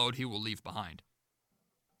some of the load he will leave behind?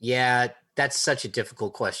 Yeah, that's such a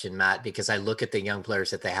difficult question, Matt, because I look at the young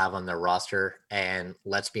players that they have on their roster, and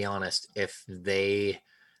let's be honest, if they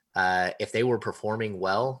were performing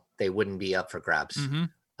well, they wouldn't be up for grabs.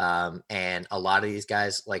 Mm-hmm. And a lot of these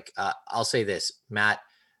guys, I'll say this, Matt,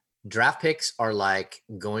 draft picks are like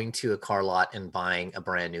going to a car lot and buying a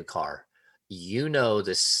brand new car.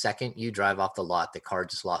 The second you drive off the lot, the car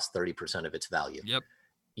just lost 30% of its value. Yep.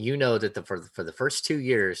 That for the first 2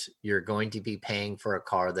 years, you're going to be paying for a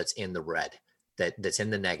car that's in the red, that's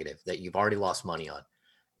in the negative, that you've already lost money on.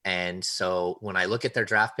 And so when I look at their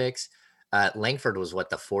draft picks, Langford was the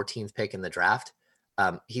 14th pick in the draft.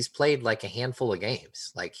 He's played a handful of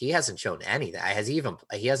games. He hasn't shown anything.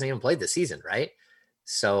 He hasn't even played the season, right?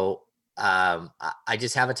 So I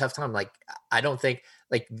just have a tough time. I don't think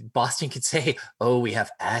Boston could say, "Oh, we have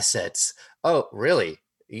assets." Oh, really?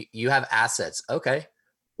 You have assets? Okay.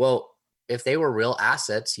 Well, if they were real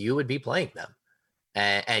assets, you would be playing them.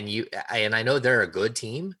 And I know they're a good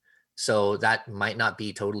team, so that might not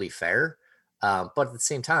be totally fair. But at the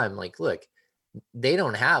same time, look, they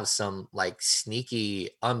don't have some sneaky,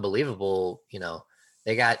 unbelievable,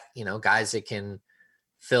 they got, guys that can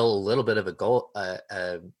fill a little bit of a goal,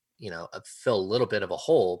 fill a little bit of a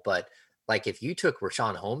hole. But if you took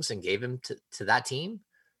Richaun Holmes and gave him to that team,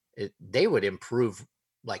 they would improve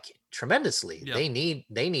tremendously. Yep.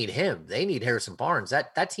 They need him. They need Harrison Barnes.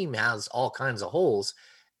 That team has all kinds of holes,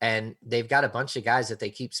 and they've got a bunch of guys that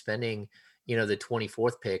they keep spending, the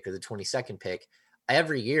 24th pick or the 22nd pick.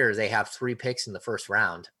 Every year they have 3 picks in the first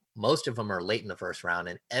round. Most of them are late in the first round.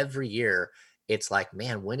 And every year it's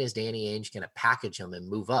man, when is Danny Ainge going to package him and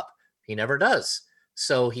move up? He never does.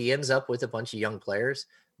 So he ends up with a bunch of young players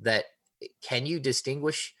that, can you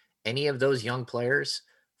distinguish any of those young players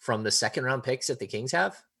from the second round picks that the Kings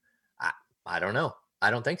have? I don't know.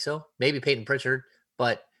 I don't think so. Maybe Peyton Pritchard,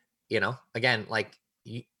 but again,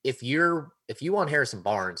 if you want Harrison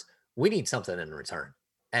Barnes, we need something in return.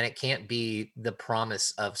 And it can't be the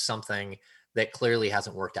promise of something that clearly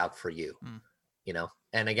hasn't worked out for you, you know?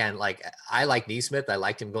 And again, like, I like Nesmith. I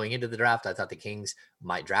liked him going into the draft. I thought the Kings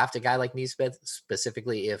might draft a guy like Nesmith,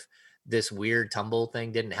 specifically if this weird tumble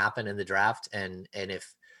thing didn't happen in the draft. And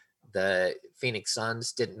if the Phoenix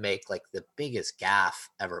Suns didn't make like the biggest gaffe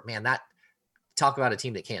ever, man, that talk about a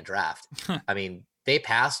team that can't draft. I mean, they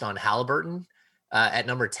passed on Halliburton at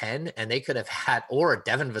number 10, and they could have had, or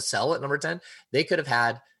Devin Vassell at number 10. They could have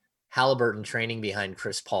had Halliburton training behind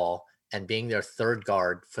Chris Paul and being their third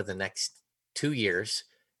guard for the next 2 years.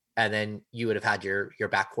 And then you would have had your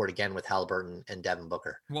backcourt again with Halliburton and Devin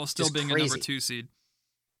Booker. While still Just being crazy. a number 2 seed.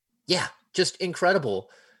 Yeah, just incredible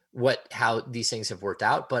how these things have worked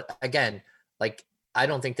out. But again, like, I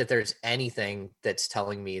don't think that there's anything that's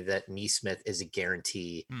telling me that Nesmith is a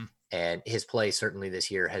guarantee. And his play certainly this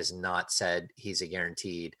year has not said he's a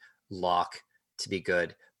guaranteed lock to be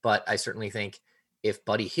good. But I certainly think if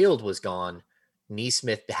Buddy Hield was gone,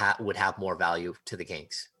 Nesmith would have more value to the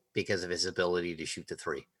Kings because of his ability to shoot the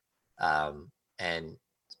three.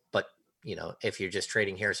 But you know, if you're just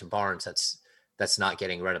trading Harrison Barnes, that's not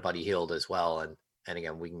getting rid of Buddy Hield as well. And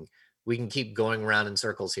again, we can keep going around in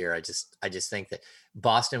circles here. I just think that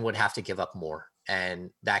Boston would have to give up more,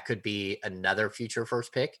 and that could be another future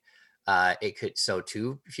first pick. It could, so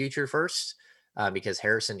 2 future firsts, because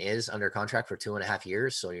Harrison is under contract for 2.5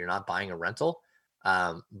 years. So you're not buying a rental.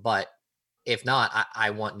 But if not, I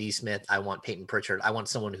want Nesmith. I want Peyton Pritchard. I want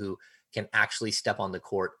someone who can actually step on the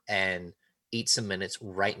court and eat some minutes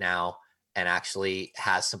right now and actually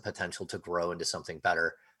has some potential to grow into something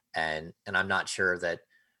better. And I'm not sure that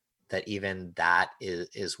even that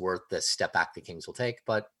is worth the step back the Kings will take,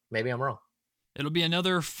 but maybe I'm wrong. It'll be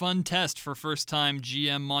another fun test for first-time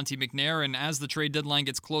GM Monte McNair, and as the trade deadline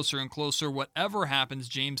gets closer and closer, whatever happens,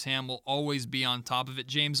 James Ham will always be on top of it.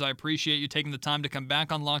 James, I appreciate you taking the time to come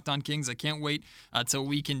back on Locked On Kings. I can't wait till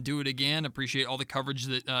we can do it again. Appreciate all the coverage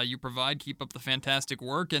that you provide. Keep up the fantastic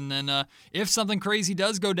work, and then if something crazy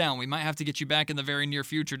does go down, we might have to get you back in the very near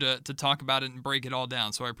future to talk about it and break it all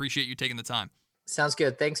down. So I appreciate you taking the time. Sounds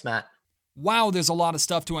good. Thanks, Matt. Wow, there's a lot of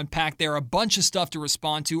stuff to unpack there, a bunch of stuff to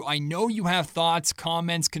respond to. I know you have thoughts,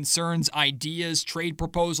 comments, concerns, ideas, trade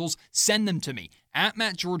proposals. Send them to me at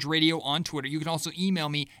Matt George Radio on Twitter. You can also email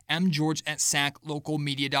me,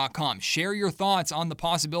 mgeorge@saclocalmedia.com. Share your thoughts on the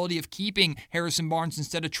possibility of keeping Harrison Barnes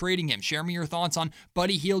instead of trading him. Share me your thoughts on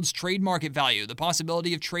Buddy Hield's trade market value, the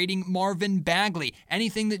possibility of trading Marvin Bagley,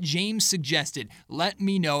 anything that James suggested. Let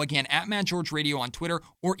me know, again, at Matt George Radio on Twitter,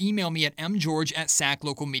 or email me at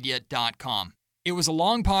mgeorge@saclocalmedia.com. It was a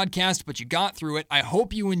long podcast, but you got through it. I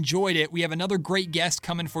hope you enjoyed it. We have another great guest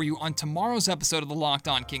coming for you on tomorrow's episode of the Locked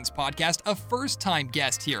On Kings podcast, a first-time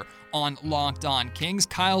guest here on Locked On Kings,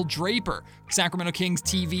 Kyle Draper, Sacramento Kings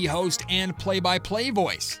TV host and play-by-play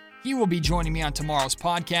voice. He will be joining me on tomorrow's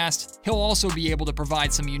podcast. He'll also be able to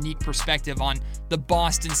provide some unique perspective on the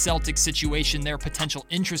Boston Celtics situation, their potential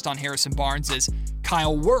interest on Harrison Barnes, as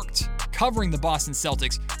Kyle worked covering the Boston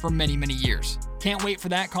Celtics for many, many years. Can't wait for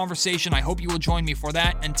that conversation. I hope you will join me for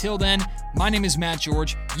that. Until then, my name is Matt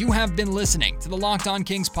George. You have been listening to the Locked On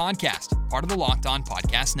Kings podcast, part of the Locked On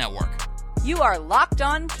Podcast Network. You are Locked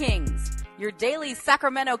On Kings, your daily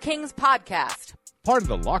Sacramento Kings podcast. Part of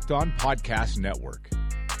the Locked On Podcast Network.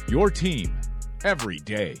 Your team every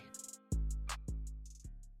day.